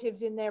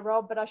expletives in there,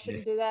 Rob, but I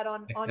shouldn't do that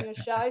on your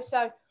show.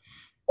 So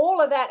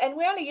all of that, and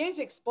we only use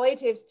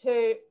expletives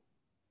to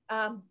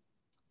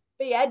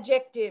be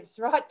adjectives,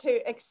 right?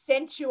 To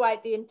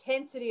accentuate the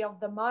intensity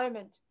of the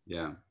moment.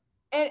 Yeah.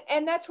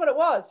 And that's what it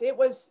was. It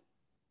was,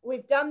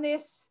 we've done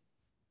this.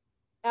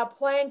 Our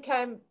plan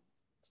came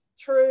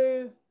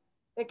true.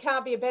 There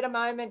can't be a better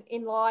moment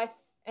in life.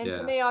 And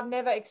to me, I've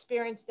never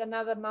experienced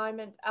another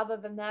moment other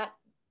than that,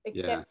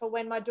 except for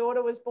when my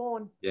daughter was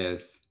born.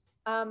 Yes.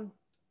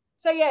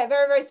 So yeah,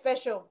 very, very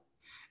special.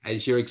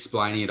 As you're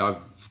explaining it,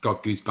 I've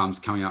got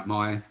goosebumps coming up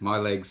my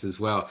legs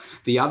as well.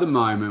 The other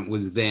moment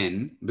was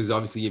then, because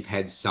obviously you've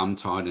had some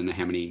time, I don't know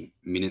how many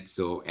minutes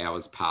or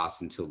hours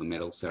passed until the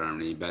medal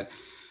ceremony, but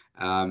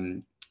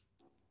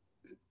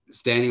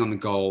standing on the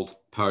gold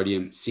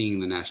podium, singing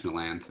the national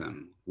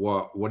anthem,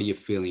 what are you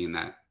feeling in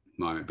that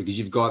moment? Because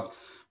you've got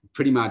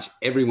pretty much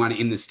everyone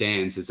in the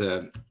stands as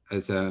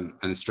an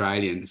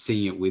Australian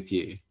singing it with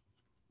you.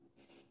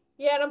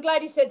 Yeah, and I'm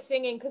glad you said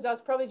singing, because I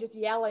was probably just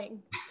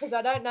yelling, because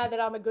I don't know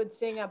that I'm a good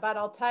singer, but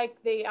I'll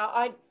take the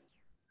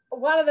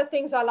one of the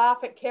things I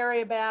laugh at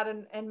Kerry about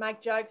and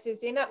make jokes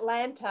is, in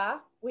Atlanta,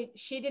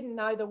 she didn't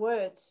know the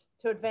words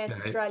to Advance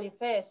Australia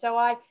Fair. So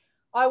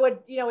I would,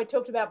 we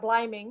talked about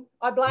blaming.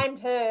 I blamed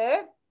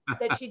her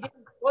that she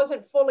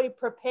wasn't fully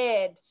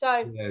prepared.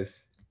 So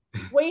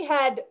we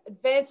had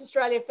Advance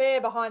Australia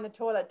Fair behind the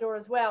toilet door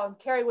as well, and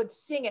Kerry would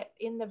sing it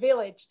in the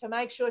village to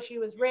make sure she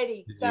was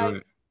ready. So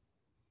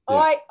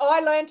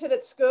I learned it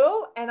at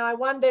school, and I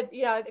wondered,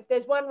 if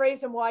there's one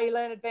reason why you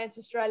learn Advance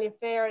Australia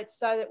Fair, it's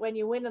so that when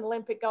you win an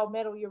Olympic gold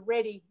medal, you're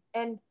ready.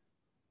 And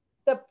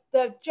the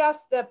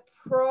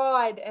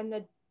pride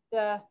and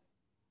the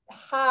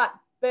heart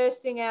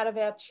bursting out of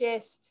our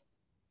chest,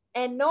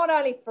 and not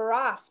only for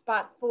us,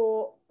 but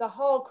for the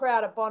whole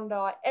crowd at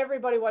Bondi,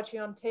 everybody watching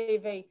on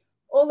TV,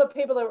 all the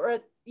people that were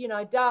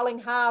at, Darling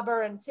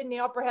Harbour and Sydney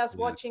Opera House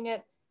watching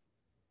it.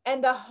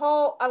 And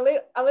a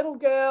little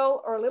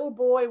girl or a little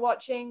boy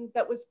watching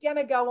that was going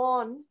to go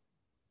on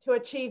to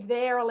achieve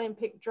their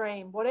Olympic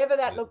dream, whatever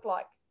that looked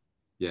like.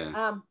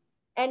 Yeah.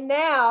 And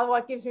now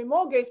what gives me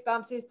more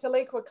goosebumps is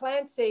Taliqua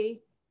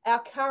Clancy,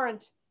 our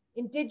current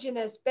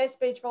Indigenous best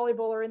beach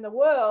volleyballer in the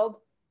world,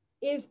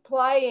 is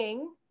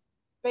playing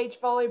beach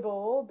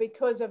volleyball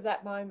because of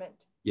that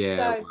moment. Yeah,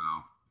 so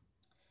wow.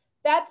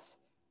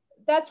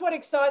 That's what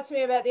excites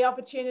me about the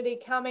opportunity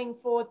coming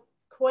for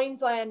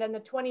Queensland and the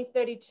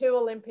 2032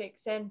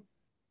 Olympics. And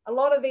a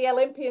lot of the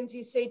Olympians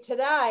you see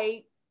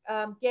today,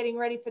 getting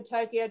ready for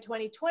Tokyo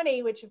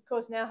 2020, which of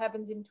course now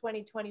happens in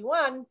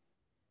 2021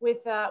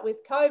 with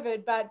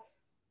COVID, but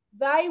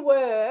they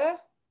were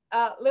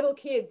little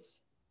kids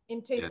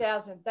in 2000.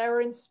 Yeah. They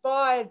were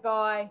inspired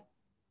by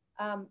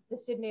the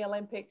Sydney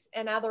Olympics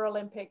and other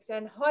Olympics,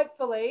 and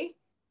hopefully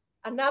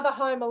another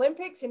home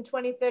Olympics in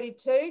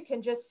 2032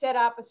 can just set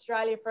up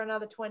Australia for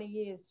another 20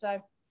 years.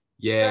 So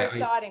yeah, very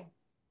exciting.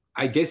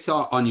 I guess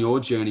on your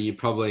journey, you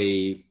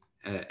probably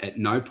at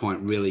no point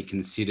really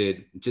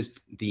considered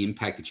just the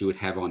impact that you would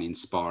have on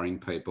inspiring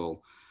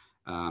people,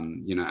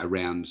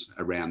 around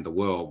the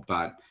world.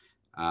 But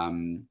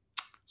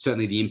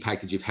certainly the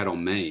impact that you've had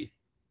on me,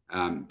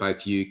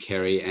 both you,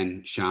 Kerry,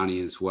 and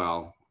Shani as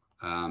well.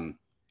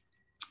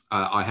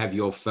 I have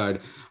your photo.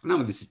 I don't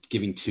know if this is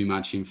giving too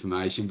much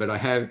information, but I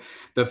have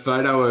the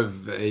photo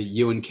of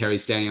you and Kerry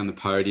standing on the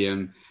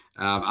podium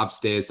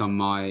upstairs on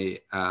my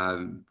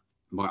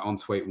my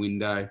ensuite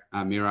window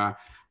mirror.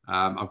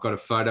 I've got a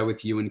photo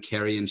with you and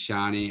Kerry and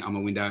Shani on my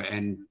window,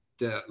 and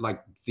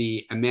like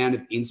the amount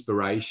of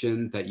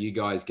inspiration that you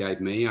guys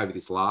gave me over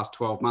this last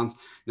 12 months.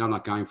 Now, I'm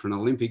not going for an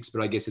Olympics,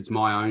 but I guess it's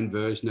my own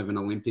version of an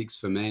Olympics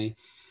for me.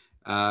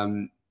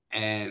 And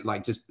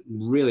like just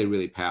really,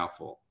 really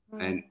powerful.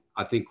 And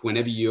I think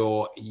whenever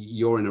you're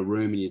in a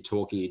room and you're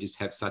talking, you just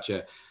have such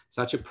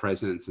a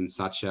presence and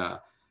such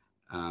a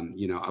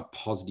a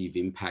positive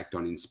impact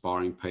on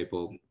inspiring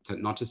people, to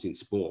not just in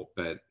sport,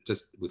 but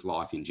just with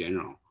life in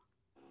general.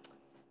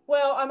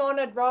 Well, I'm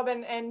honoured,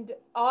 Robin, and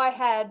I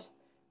had,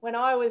 when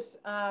I was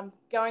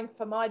going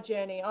for my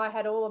journey, I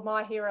had all of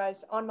my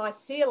heroes on my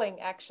ceiling,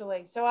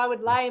 actually. So I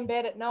would lay in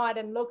bed at night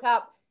and look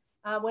up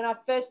when I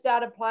first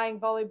started playing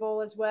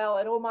volleyball as well,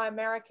 at all my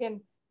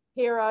American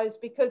heroes,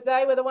 because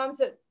they were the ones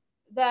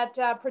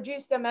that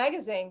produced a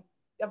magazine,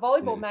 a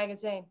volleyball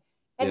magazine.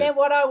 And then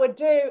what I would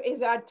do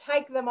is I'd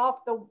take them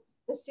off the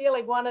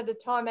ceiling one at a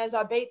time as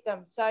I beat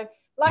them. So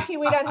lucky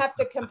we don't have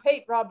to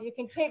compete, Rob. You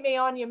can keep me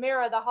on your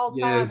mirror the whole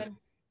time. Yes.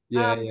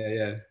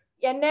 And,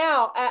 And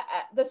now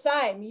the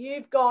same,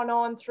 you've gone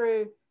on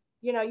through,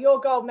 your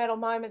gold medal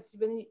moments,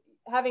 when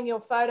having your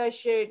photo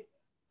shoot,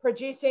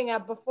 producing a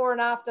before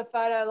and after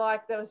photo,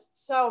 like that was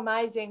so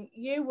amazing.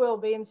 You will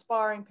be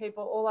inspiring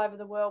people all over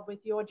the world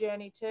with your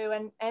journey too.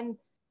 And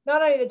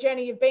not only the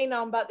journey you've been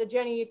on, but the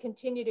journey you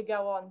continue to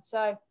go on.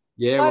 So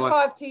high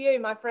five to you,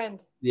 my friend.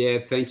 Yeah,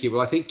 thank you.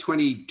 Well, I think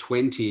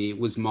 2020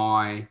 was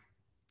my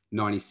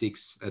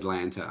 96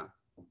 Atlanta,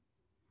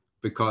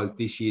 because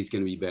this year's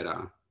going to be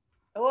better.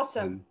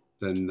 Awesome.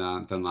 Than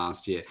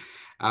last year.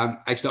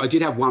 Actually, I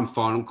did have one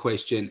final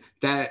question.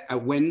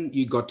 That when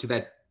you got to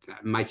that,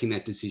 making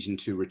that decision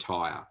to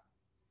retire,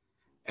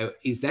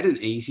 is that an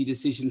easy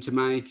decision to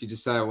make? You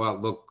just say, well,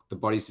 look, the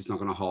body's just not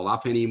going to hold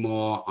up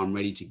anymore. I'm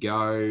ready to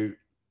go.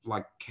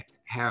 Like,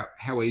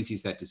 how easy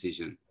is that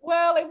decision?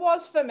 Well, it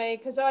was for me,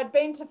 because I'd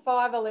been to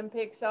 5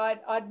 Olympics.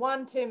 I'd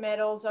won 2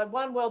 medals. I'd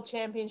won world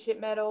championship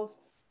medals.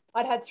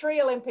 I'd had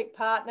 3 Olympic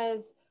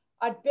partners.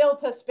 I'd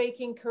built a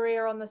speaking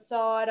career on the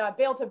side. I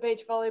built a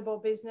beach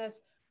volleyball business.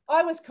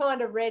 I was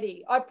kind of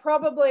ready. I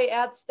probably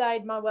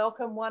outstayed my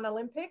welcome 1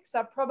 Olympics.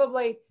 I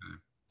probably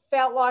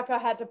felt like I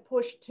had to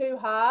push too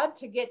hard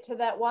to get to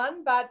that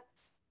one, but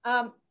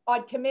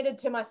I'd committed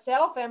to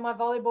myself and my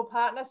volleyball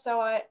partner, so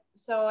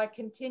I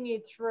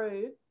continued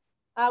through.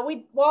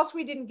 Whilst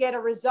we didn't get a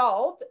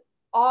result,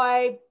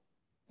 I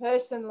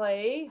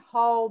personally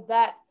hold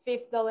that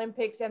 5th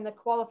Olympics and the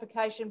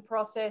qualification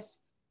process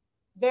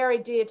very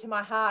dear to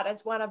my heart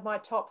as one of my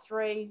top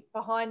 3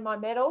 behind my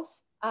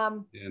medals.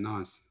 Yeah,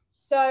 nice.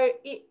 So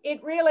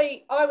it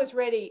really, I was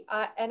ready.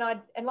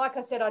 And like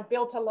I said, I'd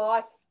built a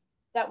life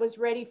that was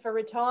ready for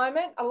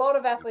retirement. A lot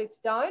of athletes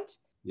don't.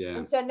 Yeah.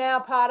 And so now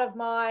part of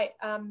my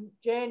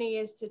journey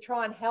is to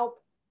try and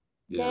help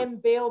them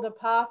build a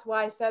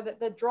pathway so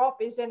that the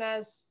drop isn't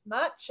as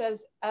much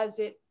as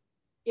it,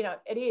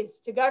 it is.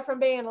 To go from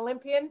being an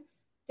Olympian,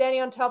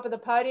 standing on top of the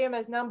podium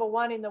as number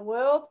 1 in the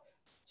world,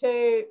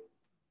 to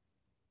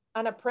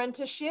an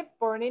apprenticeship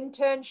or an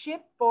internship,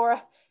 or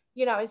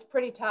it's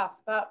pretty tough,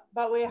 but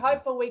we're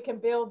hopeful we can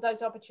build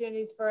those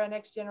opportunities for our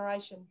next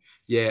generations.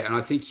 Yeah, and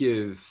I think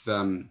you've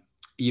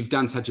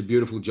done such a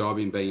beautiful job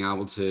in being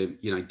able to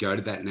go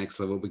to that next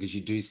level, because you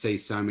do see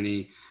so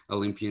many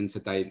Olympians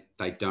that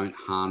they don't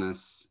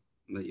harness,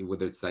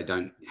 whether it's they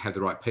don't have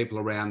the right people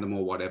around them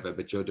or whatever,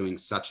 but you're doing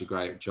such a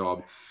great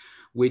job,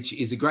 which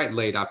is a great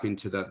lead up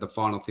into the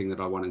final thing that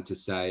I wanted to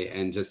say.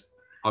 And just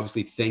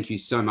obviously, thank you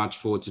so much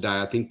for today.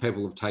 I think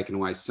people have taken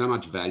away so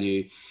much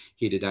value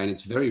here today, and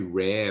it's very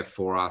rare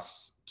for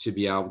us to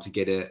be able to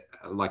get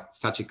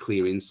such a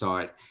clear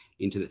insight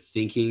into the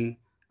thinking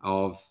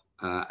of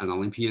an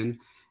Olympian,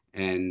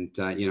 and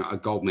a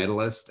gold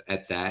medalist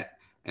at that.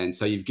 And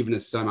so you've given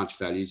us so much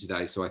value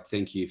today. So I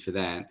thank you for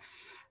that.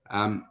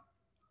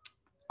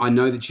 I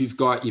know that you've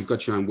got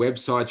your own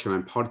website, your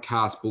own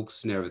podcast,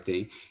 books and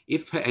everything,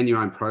 and your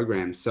own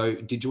program. So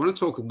did you want to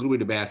talk a little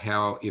bit about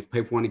how, if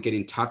people want to get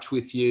in touch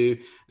with you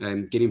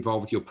and get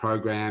involved with your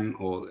program,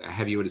 or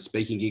have you at a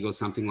speaking gig or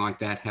something like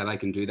that, how they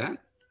can do that?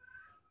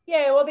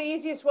 Yeah, well, the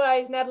easiest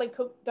way is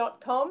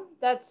nataliecook.com.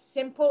 That's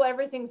simple.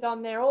 Everything's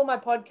on there. All my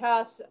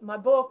podcasts, my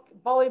book,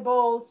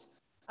 volleyballs.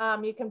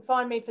 You can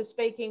find me for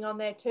speaking on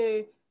there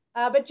too.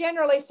 But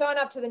generally, sign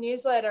up to the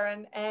newsletter.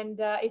 And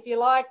if you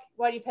like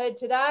what you've heard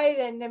today,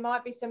 then there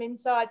might be some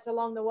insights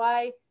along the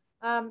way.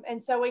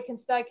 And so we can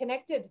stay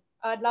connected.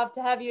 I'd love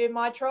to have you in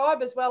my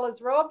tribe as well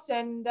as Rob's.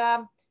 And,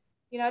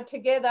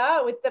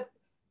 together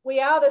we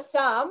are the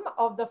sum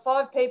of the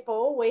 5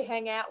 people we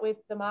hang out with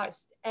the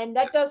most. And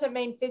that doesn't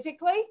mean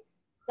physically.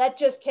 That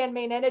just can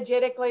mean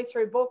energetically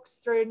through books,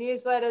 through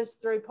newsletters,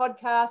 through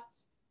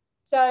podcasts.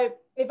 So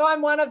if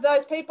I'm one of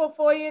those people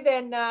for you,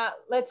 then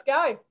let's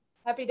go.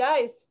 Happy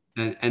days.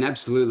 And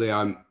absolutely,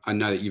 I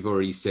know that you've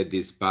already said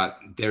this, but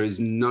there is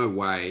no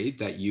way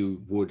that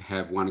you would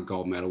have won a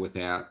gold medal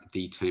without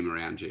the team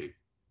around you.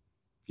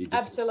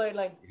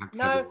 Absolutely. You have to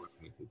have No, the right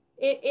people.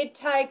 it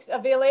takes a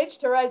village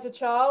to raise a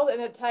child,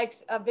 and it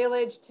takes a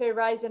village to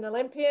raise an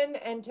Olympian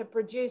and to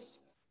produce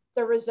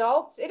the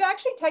results. It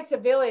actually takes a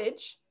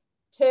village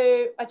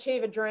to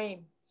achieve a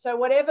dream. So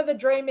whatever the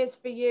dream is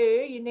for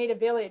you, you need a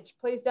village.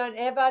 Please don't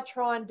ever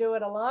try and do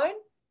it alone.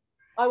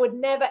 I would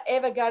never,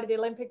 ever go to the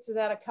Olympics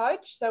without a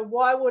coach. So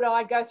why would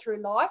I go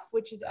through life,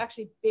 which is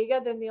actually bigger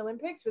than the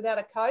Olympics, without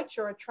a coach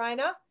or a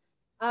trainer?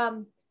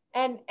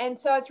 And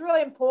so it's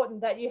really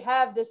important that you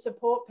have the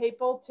support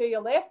people to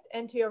your left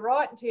and to your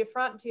right and to your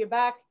front and to your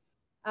back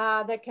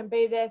that can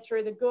be there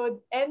through the good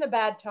and the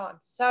bad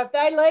times. So if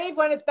they leave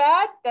when it's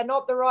bad, they're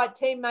not the right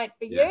teammate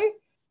for you.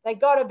 They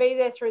got to be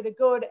there through the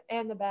good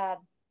and the bad.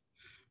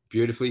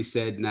 Beautifully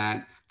said,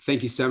 Nat.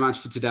 Thank you so much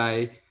for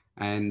today.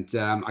 And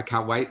I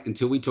can't wait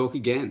until we talk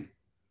again.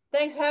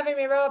 Thanks for having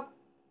me, Rob.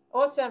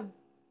 Awesome.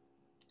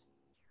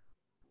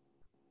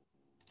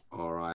 All right.